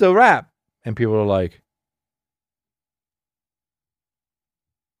 I'll still rap. And people are like,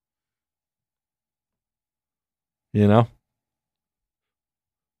 you know?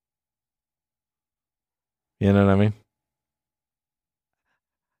 You know what I mean?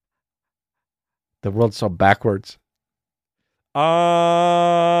 The world's so backwards.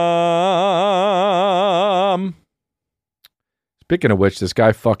 Speaking of which, this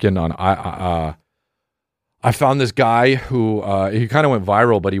guy fucking on I found this guy who he kind of went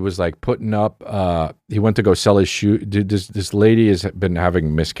viral, but he was like putting up. He went to go sell his shoe. This lady has been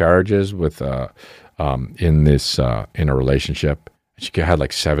having miscarriages with in a relationship. She had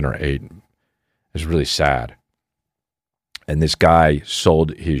like 7 or 8. It's really sad. And this guy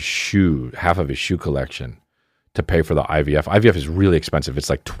sold half of his shoe collection to pay for the IVF. IVF is really expensive. It's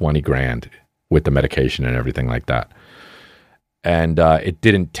like 20 grand with the medication and everything like that. And it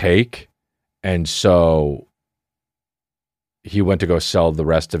didn't take. And so he went to go sell the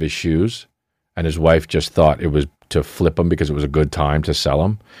rest of his shoes. And his wife just thought it was to flip them because it was a good time to sell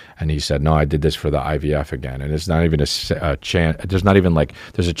them. And he said, no, I did this for the IVF again. And it's not even a chance. There's not even like,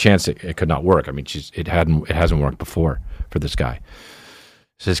 there's a chance it could not work. I mean, it hasn't worked before for this guy.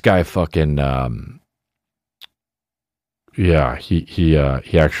 So this guy fucking, he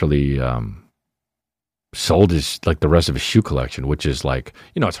actually sold his, like, the rest of his shoe collection, which is like,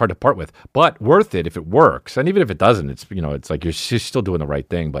 it's hard to part with, but worth it if it works. And even if it doesn't, it's, it's like you're still doing the right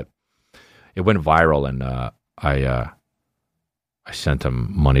thing. But it went viral, and I sent him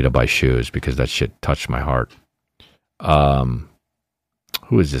money to buy shoes because that shit touched my heart. Who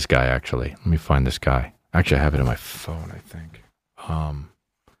is this guy, actually? Let me find this guy. Actually, I have it in my phone, I think. It's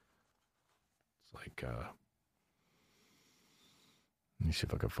like, let me see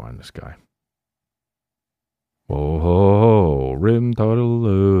if I can find this guy. Whoa, rim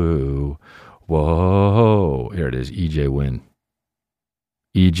toddaloo. Whoa. Here it is, EJ Win.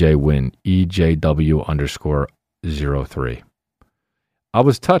 EJ Win, EJW_03. I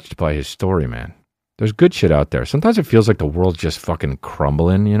was touched by his story, man. There's good shit out there. Sometimes it feels like the world's just fucking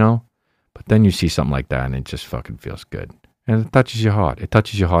crumbling, But then you see something like that and it just fucking feels good. And it touches your heart. It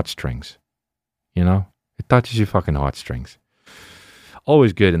touches your heartstrings. It touches your fucking heartstrings.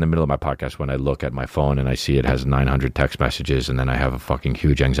 Always good in the middle of my podcast when I look at my phone and I see it has 900 text messages and then I have a fucking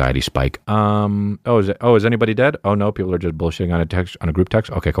huge anxiety spike. Is anybody dead? Oh no, people are just bullshitting on a group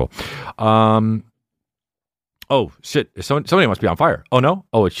text. Okay, cool. Oh shit, somebody must be on fire. Oh no?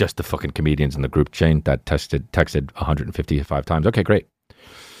 Oh, it's just the fucking comedians in the group chain that texted 155 times. Okay, great.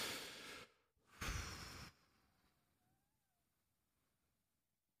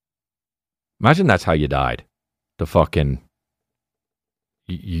 Imagine that's how you died. The fucking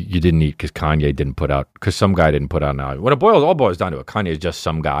you didn't eat because Kanye didn't put out, because some guy didn't put out an album. When it all boils down to it, Kanye is just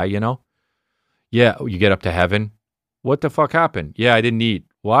some guy, Yeah, you get up to heaven. What the fuck happened? Yeah, I didn't eat.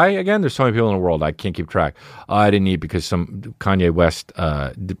 Why? Again, there's so many people in the world, I can't keep track. I didn't eat because some Kanye West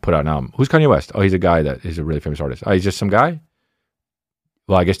did put out an album. Who's Kanye West? Oh, he's a guy that is a really famous artist. Oh, he's just some guy?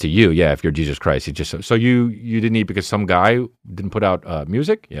 Well, I guess to you, yeah, if you're Jesus Christ. He's just so you didn't eat because some guy didn't put out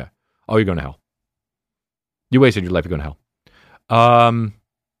music? Yeah. Oh, you're going to hell. You wasted your life, you're going to hell.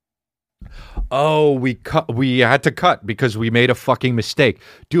 We had to cut because we made a fucking mistake.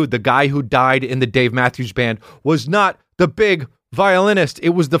 Dude, the guy who died in the Dave Matthews Band was not the big violinist. It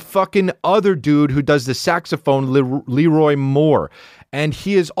was the fucking other dude who does the saxophone, Leroy Moore. And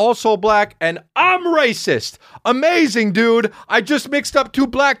he is also black, and I'm racist. Amazing, dude. I just mixed up two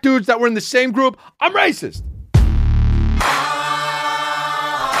black dudes that were in the same group. I'm racist.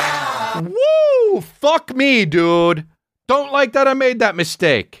 Woo! Fuck me, dude. Don't like that I made that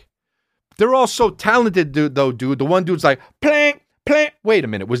mistake. They're all so talented, dude. The one dude's like, plank, plank. Wait a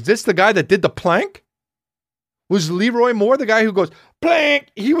minute. Was this the guy that did the plank? Was Leroy Moore the guy who goes, plank?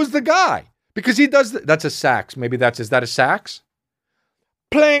 He was the guy. Because he does, that's a sax. Maybe is that a sax?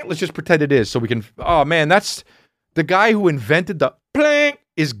 Plank. Let's just pretend it is so we can, oh man, that's the guy who invented the plank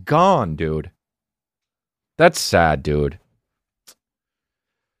is gone, dude. That's sad, dude.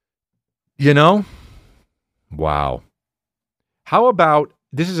 Wow. How about,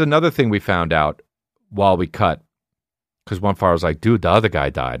 this is another thing we found out while we cut. Because one fire was like, dude, the other guy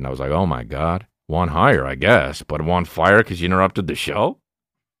died. And I was like, oh my God. One higher, I guess. But one fire because you interrupted the show?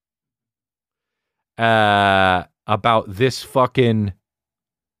 About this fucking,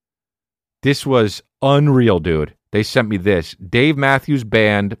 this was unreal, dude. They sent me this. Dave Matthews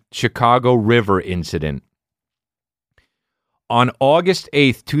Band, Chicago River incident. On August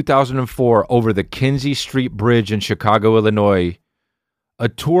 8th, 2004, over the Kinsey Street Bridge in Chicago, Illinois, a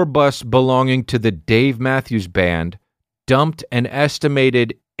tour bus belonging to the Dave Matthews Band dumped an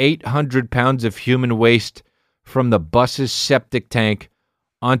estimated 800 pounds of human waste from the bus's septic tank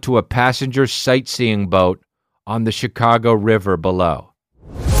onto a passenger sightseeing boat on the Chicago River below.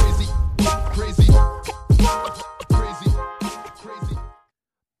 Crazy.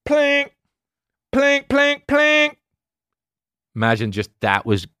 Plank, plank, plank, plank. Imagine that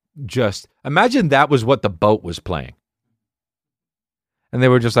was what the boat was playing. And they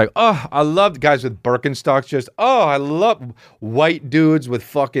were just like, oh, I love guys with Birkenstocks. I love white dudes with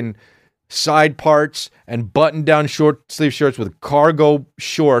fucking side parts and button-down short sleeve shirts with cargo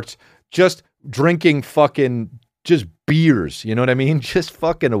shorts, just drinking fucking just beers. You know what I mean? Just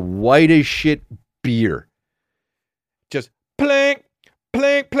fucking white as shit beer. Just plank,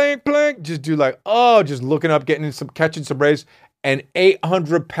 plink, plink, plink. Just do like, oh, just looking up, catching some rays, and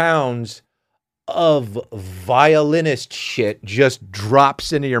 800 pounds of violinist shit just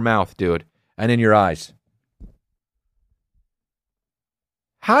drops into your mouth, dude, and in your eyes.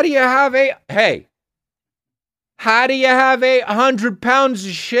 How do you have how do you have 800 pounds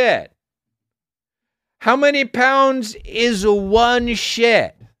of shit? How many pounds is one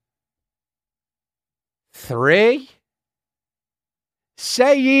shit? 3?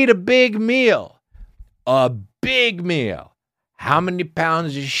 Say you eat a big meal. A big meal. How many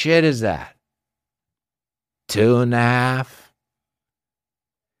pounds of shit is that? 2.5.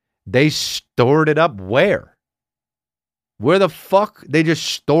 They stored it up where? Where the fuck? They just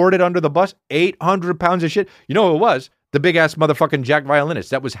stored it under the bus? 800 pounds of shit? You know who it was? The big-ass motherfucking jack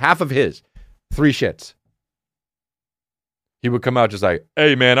violinist. That was half of his. 3 shits. He would come out just like,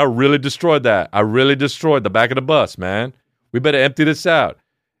 hey, man, I really destroyed that. I really destroyed the back of the bus, man. We better empty this out.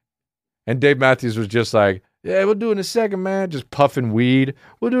 And Dave Matthews was just like, yeah, we'll do it in a second, man. Just puffing weed.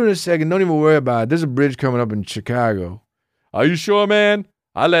 We'll do it in a second. Don't even worry about it. There's a bridge coming up in Chicago. Are you sure, man?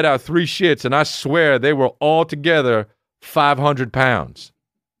 I let out 3 shits, and I swear they were all together 500 pounds.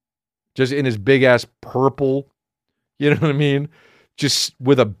 Just in his big-ass purple, you know what I mean? Just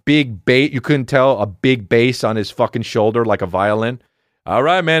with a big bass. You couldn't tell a big bass on his fucking shoulder like a violin. All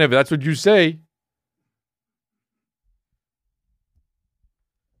right, man, if that's what you say.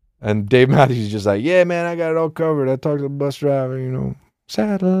 And Dave Matthews is just like, yeah, man, I got it all covered. I talked to the bus driver, you know.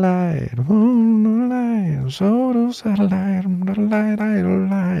 Satellite,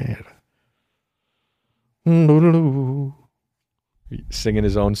 satellite, singing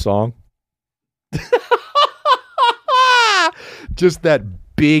his own song. Just that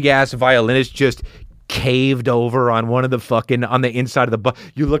big ass violinist just caved over on one of the fucking, on the inside of the bus.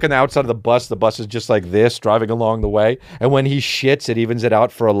 You look on the outside of the bus is just like this, driving along the way. And when he shits, it evens it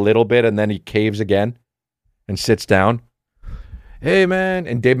out for a little bit, and then he caves again and sits down. Hey, man.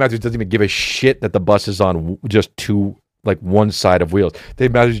 And Dave Matthews doesn't even give a shit that the bus is on just one side of wheels.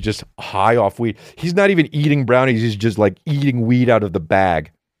 Dave Matthews is just high off weed. He's not even eating brownies. He's just like eating weed out of the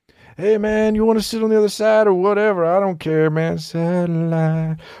bag. Hey, man, you want to sit on the other side or whatever? I don't care, man.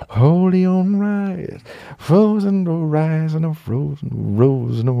 Satellite, holy on rise, frozen no rise, no frozen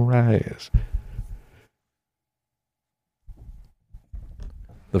rose, no rise.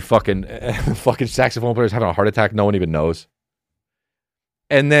 The fucking saxophone player's having a heart attack. No one even knows.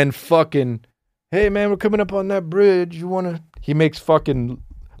 And then fucking, hey, man, we're coming up on that bridge. He makes fucking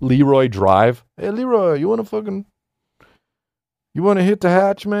Leroy drive. Hey, Leroy, you want to hit the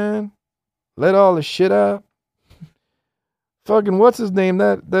hatch, man? Let all the shit out. Fucking, what's his name?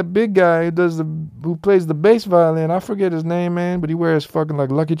 That big guy who plays the bass violin. I forget his name, man, but he wears fucking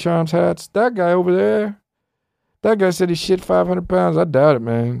like Lucky Charms hats. That guy over there. That guy said he shit 500 pounds. I doubt it,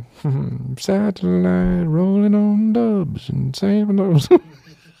 man. Satellite rolling on dubs and saving those.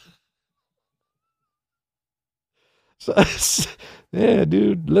 Yeah,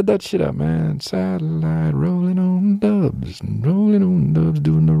 dude, let that shit out, man. Satellite rolling on dubs and rolling on dubs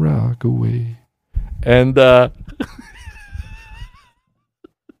doing the rock away. And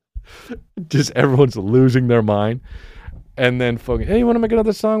just everyone's losing their mind. And then fucking, hey, you want to make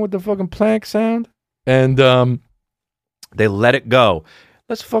another song with the fucking plank sound? And they let it go.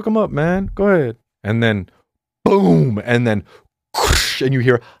 Let's fuck them up, man. Go ahead. And then boom, and then whoosh, and you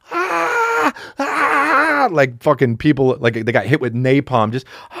hear like fucking people, like they got hit with napalm. Just,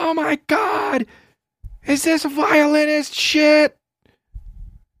 oh my God, is this violinist shit?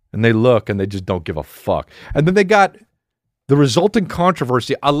 And they look and they just don't give a fuck. And then they got the resulting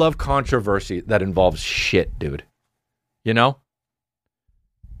controversy. I love controversy that involves shit, dude. You know?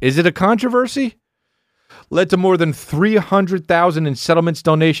 Is it a controversy? Led to more than $300,000 in settlements,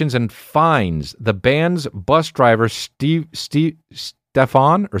 donations, and fines. The band's bus driver, Stephen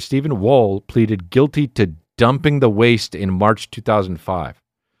Wohl, pleaded guilty to dumping the waste in March 2005.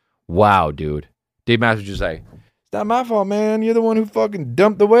 Wow, dude. Dave Matthews just say, it's not my fault, man. You're the one who fucking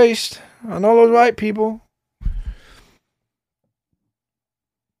dumped the waste on all those white people.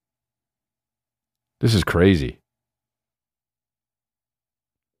 This is crazy.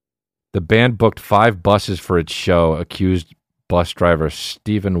 The band booked 5 buses for its show. Accused bus driver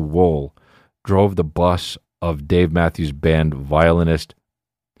Stephen Wohl drove the bus of Dave Matthews Band violinist.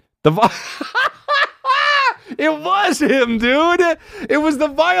 It was him, dude. It was the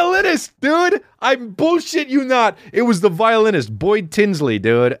violinist, dude. I bullshit you not. It was the violinist, Boyd Tinsley,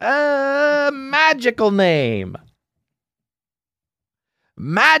 dude. Magical name.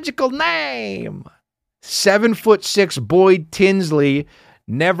 Magical name. 7'6" Boyd Tinsley.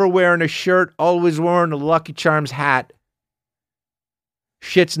 Never wearing a shirt, always wearing a Lucky Charms hat.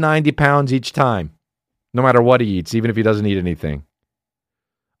 Shits 90 pounds each time, no matter what he eats, even if he doesn't eat anything.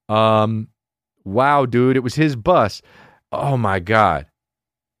 Wow, dude, it was his bus. Oh, my God.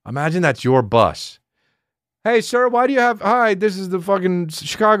 Imagine that's your bus. Hey, sir, hi, this is the fucking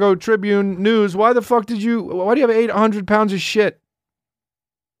Chicago Tribune News. Why do you have 800 pounds of shit?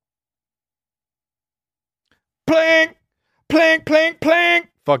 Plank, plank, plank, plank.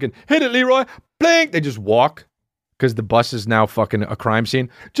 Fucking hit it, Leroy. Plank. They just walk because the bus is now fucking a crime scene.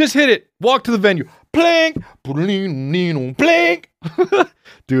 Just hit it. Walk to the venue. Plank. Plank.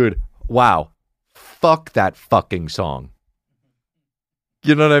 Dude, wow. Fuck that fucking song.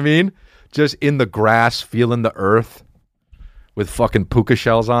 You know what I mean? Just in the grass, feeling the earth with fucking puka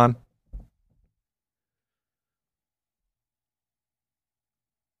shells on.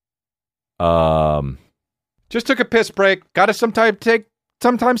 Just took a piss break. Gotta sometimes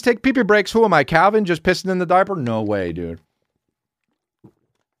take pee-pee breaks. Who am I, Calvin? Just pissing in the diaper? No way, dude.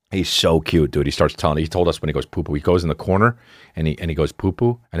 He's so cute, dude. He told us when he goes poo-poo. He goes in the corner and he goes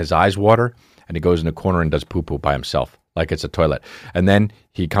poo-poo and his eyes water and he goes in the corner and does poo-poo by himself. Like it's a toilet. And then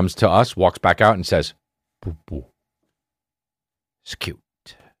he comes to us, walks back out and says, poo-poo. It's cute.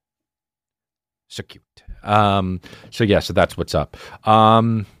 So cute. So that's what's up.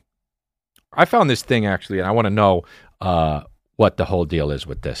 I found this thing actually, and I want to know what the whole deal is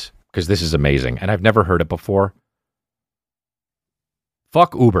with this, because this is amazing, and I've never heard it before.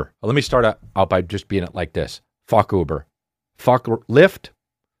 Fuck Uber. Let me start out by just being it like this. Fuck Uber. Fuck Lyft.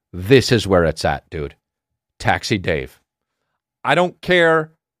 This is where it's at, dude. Taxi Dave. I don't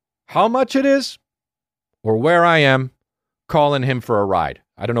care how much it is or where I am calling him for a ride.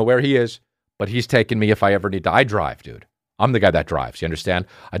 I don't know where he is, but he's taking me if I ever need to. I drive, dude. I'm the guy that drives. You understand?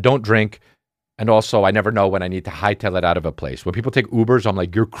 I don't drink. And also, I never know when I need to hightail it out of a place. When people take Ubers, I'm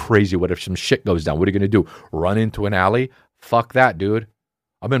like, you're crazy. What if some shit goes down? What are you going to do? Run into an alley? Fuck that, dude.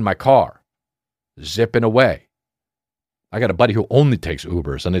 I'm in my car, zipping away. I got a buddy who only takes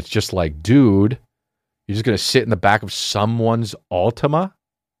Ubers, and it's just like, dude, you're just going to sit in the back of someone's Altima?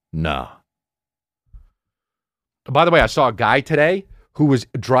 Nah. By the way, I saw a guy today who was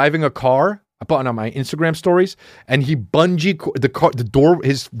driving a car. I put it on my Instagram stories, and he the door,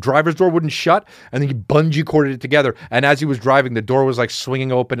 his driver's door wouldn't shut, and then he bungee corded it together. And as he was driving, the door was like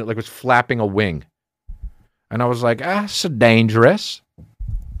swinging open, it like was flapping a wing. And I was like, so dangerous.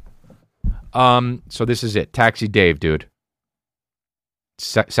 So this is it, Taxi Dave, dude.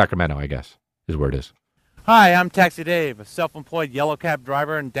 Sacramento, I guess, is where it is. Hi, I'm Taxi Dave, a self-employed yellow cab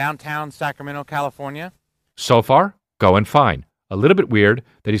driver in downtown Sacramento, California. So far, going fine. A little bit weird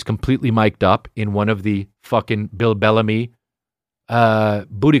that he's completely mic'd up in one of the fucking Bill Bellamy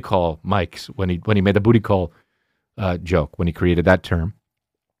booty call mics when he made the booty call joke, when he created that term.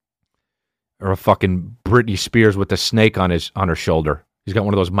 Or a fucking Britney Spears with a snake on her shoulder. He's got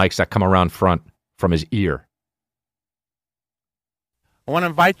one of those mics that come around front from his ear. I want to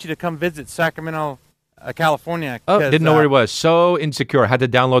invite you to come visit Sacramento, California. Oh, didn't know where he was. So insecure. Had to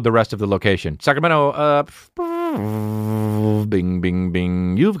download the rest of the location. Sacramento, bing, bing,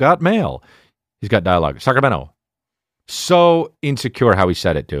 bing. You've got mail. He's got dialogue. Sacramento. So insecure how he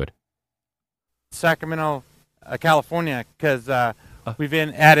said it, dude. Sacramento, California, because we've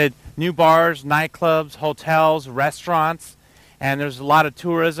added new bars, nightclubs, hotels, restaurants, and there's a lot of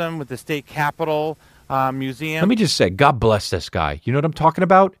tourism with the state capitol, museum. Let me just say, God bless this guy. You know what I'm talking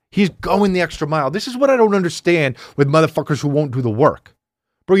about? He's going the extra mile. This is what I don't understand with motherfuckers who won't do the work.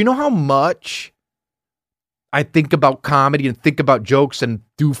 Bro, you know how much I think about comedy and think about jokes and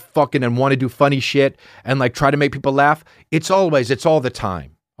do fucking and want to do funny shit and like try to make people laugh? It's all the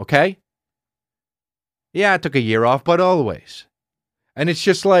time, okay? Yeah, I took a year off, but always. And it's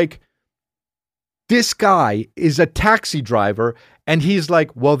just like, this guy is a taxi driver and he's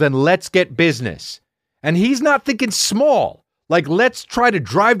like, well, then let's get business. And he's not thinking small. Like, let's try to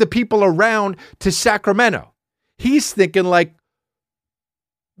drive the people around to Sacramento. He's thinking like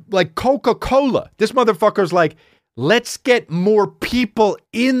Coca-Cola. This motherfucker's like, let's get more people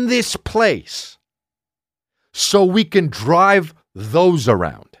in this place so we can drive those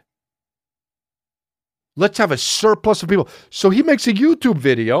around. Let's have a surplus of people. So he makes a YouTube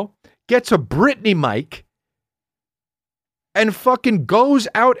video, gets a Britney mic, and fucking goes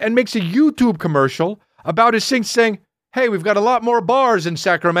out and makes a YouTube commercial about his thing saying, hey, we've got a lot more bars in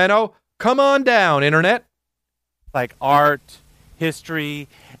Sacramento. Come on down, internet. Like art, history,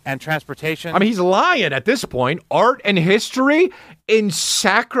 and transportation. I mean, he's lying at this point. Art and history in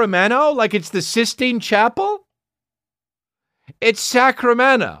Sacramento? Like it's the Sistine Chapel? It's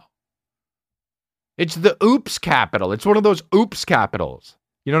Sacramento. It's the oops capital. It's one of those oops capitals.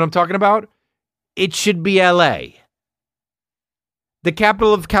 You know what I'm talking about? It should be LA. The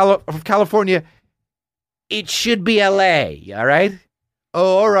capital of California, it should be LA, all right?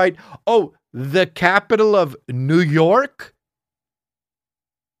 Oh, all right. Oh, the capital of New York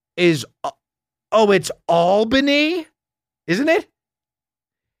is, it's Albany, isn't it?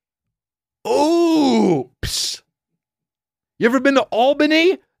 Oops. You ever been to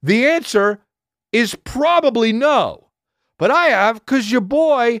Albany? The answer is probably no. But I have, because your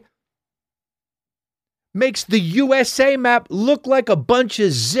boy makes the USA map look like a bunch of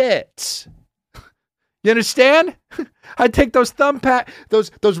zits. You understand? I take those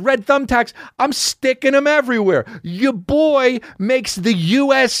those red thumbtacks, I'm sticking them everywhere. Your boy makes the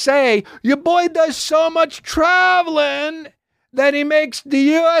USA. Your boy does so much traveling that he makes the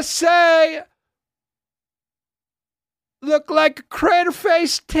USA look like a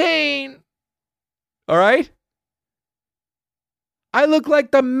crater-faced teen. All right? I look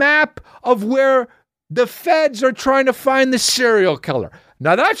like the map of where the feds are trying to find the serial killer.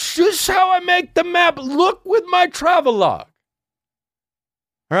 Now, that's just how I make the map look with my travel log.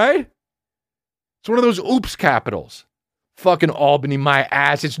 All right? It's one of those oops capitals. Fucking Albany, my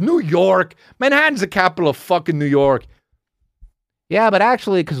ass. It's New York. Manhattan's the capital of fucking New York. Yeah, but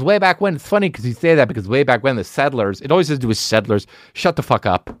actually, because way back when, it's funny because you say that because way back when the settlers, it always has to do with settlers. Shut the fuck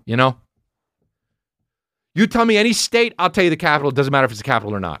up, you know? You tell me any state, I'll tell you the capital. It doesn't matter if it's the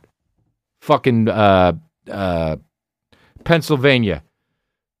capital or not. Fucking Pennsylvania.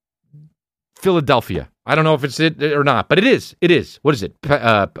 Philadelphia. I don't know if it's it or not, but it is. It is. What is it?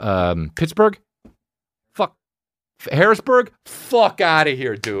 Pittsburgh? Fuck. Harrisburg? Fuck out of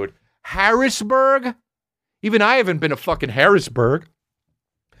here, dude. Harrisburg? Even I haven't been to fucking Harrisburg.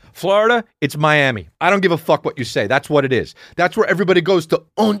 Florida? It's Miami. I don't give a fuck what you say. That's what it is. That's where everybody goes to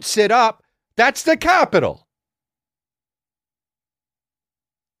unce it up. That's the capital.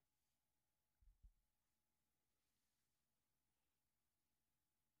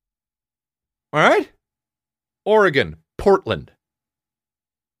 All right? Oregon, Portland.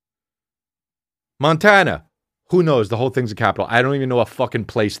 Montana, who knows? The whole thing's a capital. I don't even know a fucking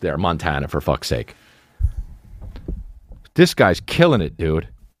place there, Montana, for fuck's sake. This guy's killing it, dude.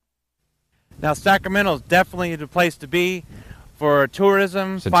 Now, Sacramento is definitely the place to be for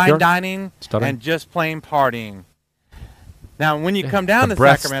tourism, fine dining, and just plain partying. Now, when you come down to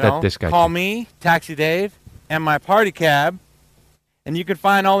Sacramento, call me, Taxi Dave, and my party cab, and you can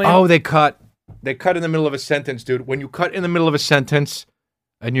find all the... Oh, they cut in the middle of a sentence, dude. When you cut in the middle of a sentence,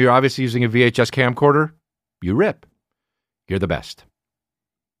 and you're obviously using a VHS camcorder, you rip. You're the best.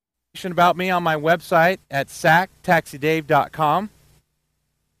 About me on my website at sactaxidave.com.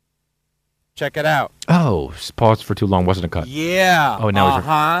 Check it out. Oh, paused for too long. Wasn't a cut. Yeah. Oh, now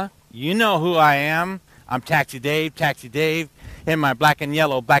uh-huh. You know who I am. I'm Taxi Dave, in my black and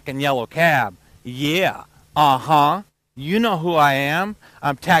yellow cab. Yeah. Uh-huh. You know who I am.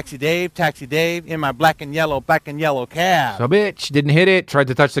 I'm Taxi Dave, in my black and yellow cab. So, bitch, didn't hit it, tried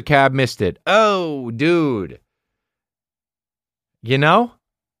to touch the cab, missed it. Oh, dude. You know?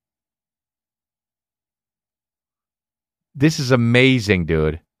 This is amazing,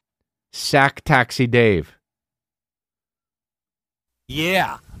 dude. Sack Taxi Dave.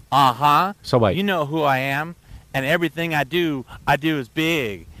 Yeah. Uh-huh. So what? You know who I am. And everything I do is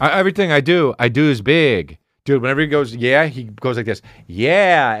big. Everything I do is big. Dude, whenever he goes, yeah, he goes like this.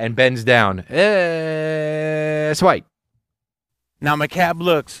 Yeah, and bends down. Swipe. Now my cab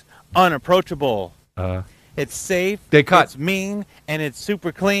looks unapproachable. It's safe. They cut. It's mean, and it's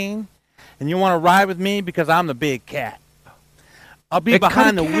super clean. And you want to ride with me because I'm the big cat. I'll be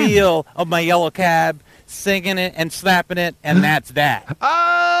behind the wheel of my yellow cab, singing it and slapping it, and that's that.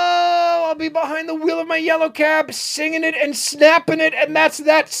 Oh, I'll be behind the wheel of my yellow cab, singing it and snapping it, and that's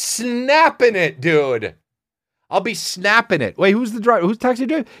that. Snapping it, dude. I'll be snapping it. Wait, who's the driver? Who's the taxi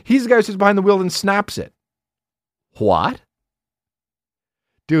driver? He's the guy who sits behind the wheel and snaps it. What?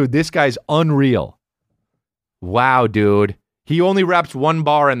 Dude, this guy's unreal. Wow, dude. He only raps one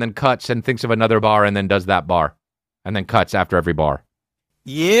bar and then cuts and thinks of another bar and then does that bar. And then cuts after every bar.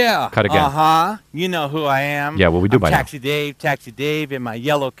 Yeah. Cut again. Uh-huh. You know who I am. Yeah, well, we do by Taxi Dave in my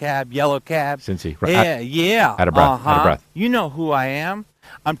yellow cab. Cincy. Yeah. Out of breath. Uh-huh. Out of breath. You know who I am.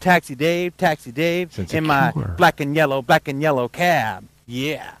 I'm Taxi Dave Cincy in my black and yellow cab.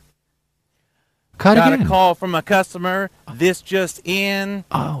 Yeah. Cut Got again. a call from a customer. This just in.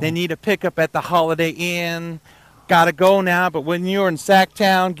 Oh. They need a pickup at the Holiday Inn. Gotta go now, but when you're in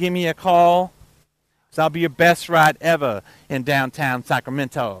Sacktown, give me a call. So I'll be your best ride ever in downtown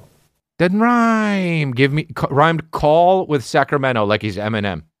Sacramento. Didn't rhyme. Rhymed call with Sacramento like he's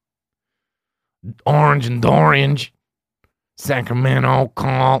Eminem. Orange and orange. Sacramento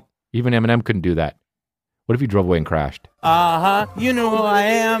call. Even Eminem couldn't do that. What if you drove away and crashed? You know who I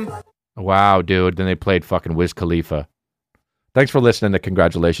am. Wow, dude. Then they played fucking Wiz Khalifa. Thanks for listening to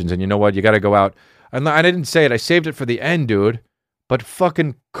Congratulations. And you know what? You got to go out. And I didn't say it. I saved it for the end, dude. But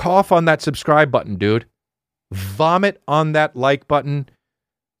fucking cough on that subscribe button, dude. Vomit on that like button.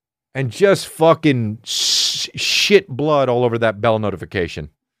 And just fucking shit blood all over that bell notification.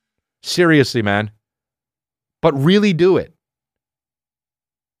 Seriously, man. But really do it.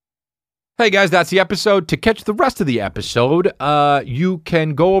 Hey guys, that's the episode. To catch the rest of the episode, you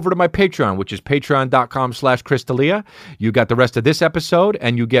can go over to my Patreon, which is patreon.com/Chris D'Elia. You got the rest of this episode,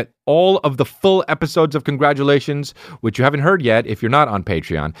 and you get all of the full episodes of Congratulations, which you haven't heard yet if you're not on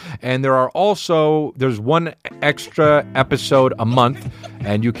Patreon. And there's one extra episode a month,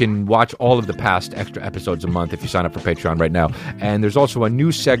 and you can watch all of the past extra episodes a month if you sign up for Patreon right now. And there's also a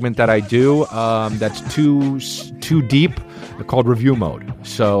new segment that I do that's too deep, called Review Mode.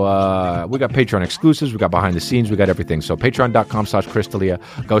 So we got Patreon exclusives, we got behind the scenes, we got everything. So patreon.com/Chris D'Elia.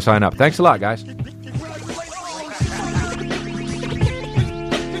 Go sign up. Thanks a lot, guys.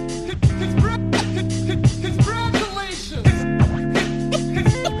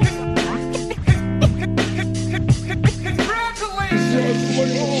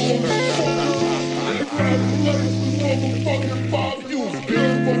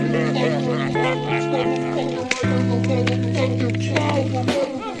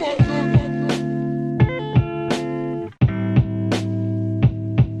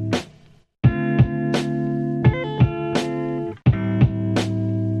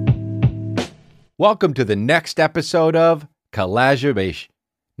 Welcome to the next episode of Collaboration.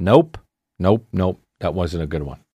 Nope. That wasn't a good one.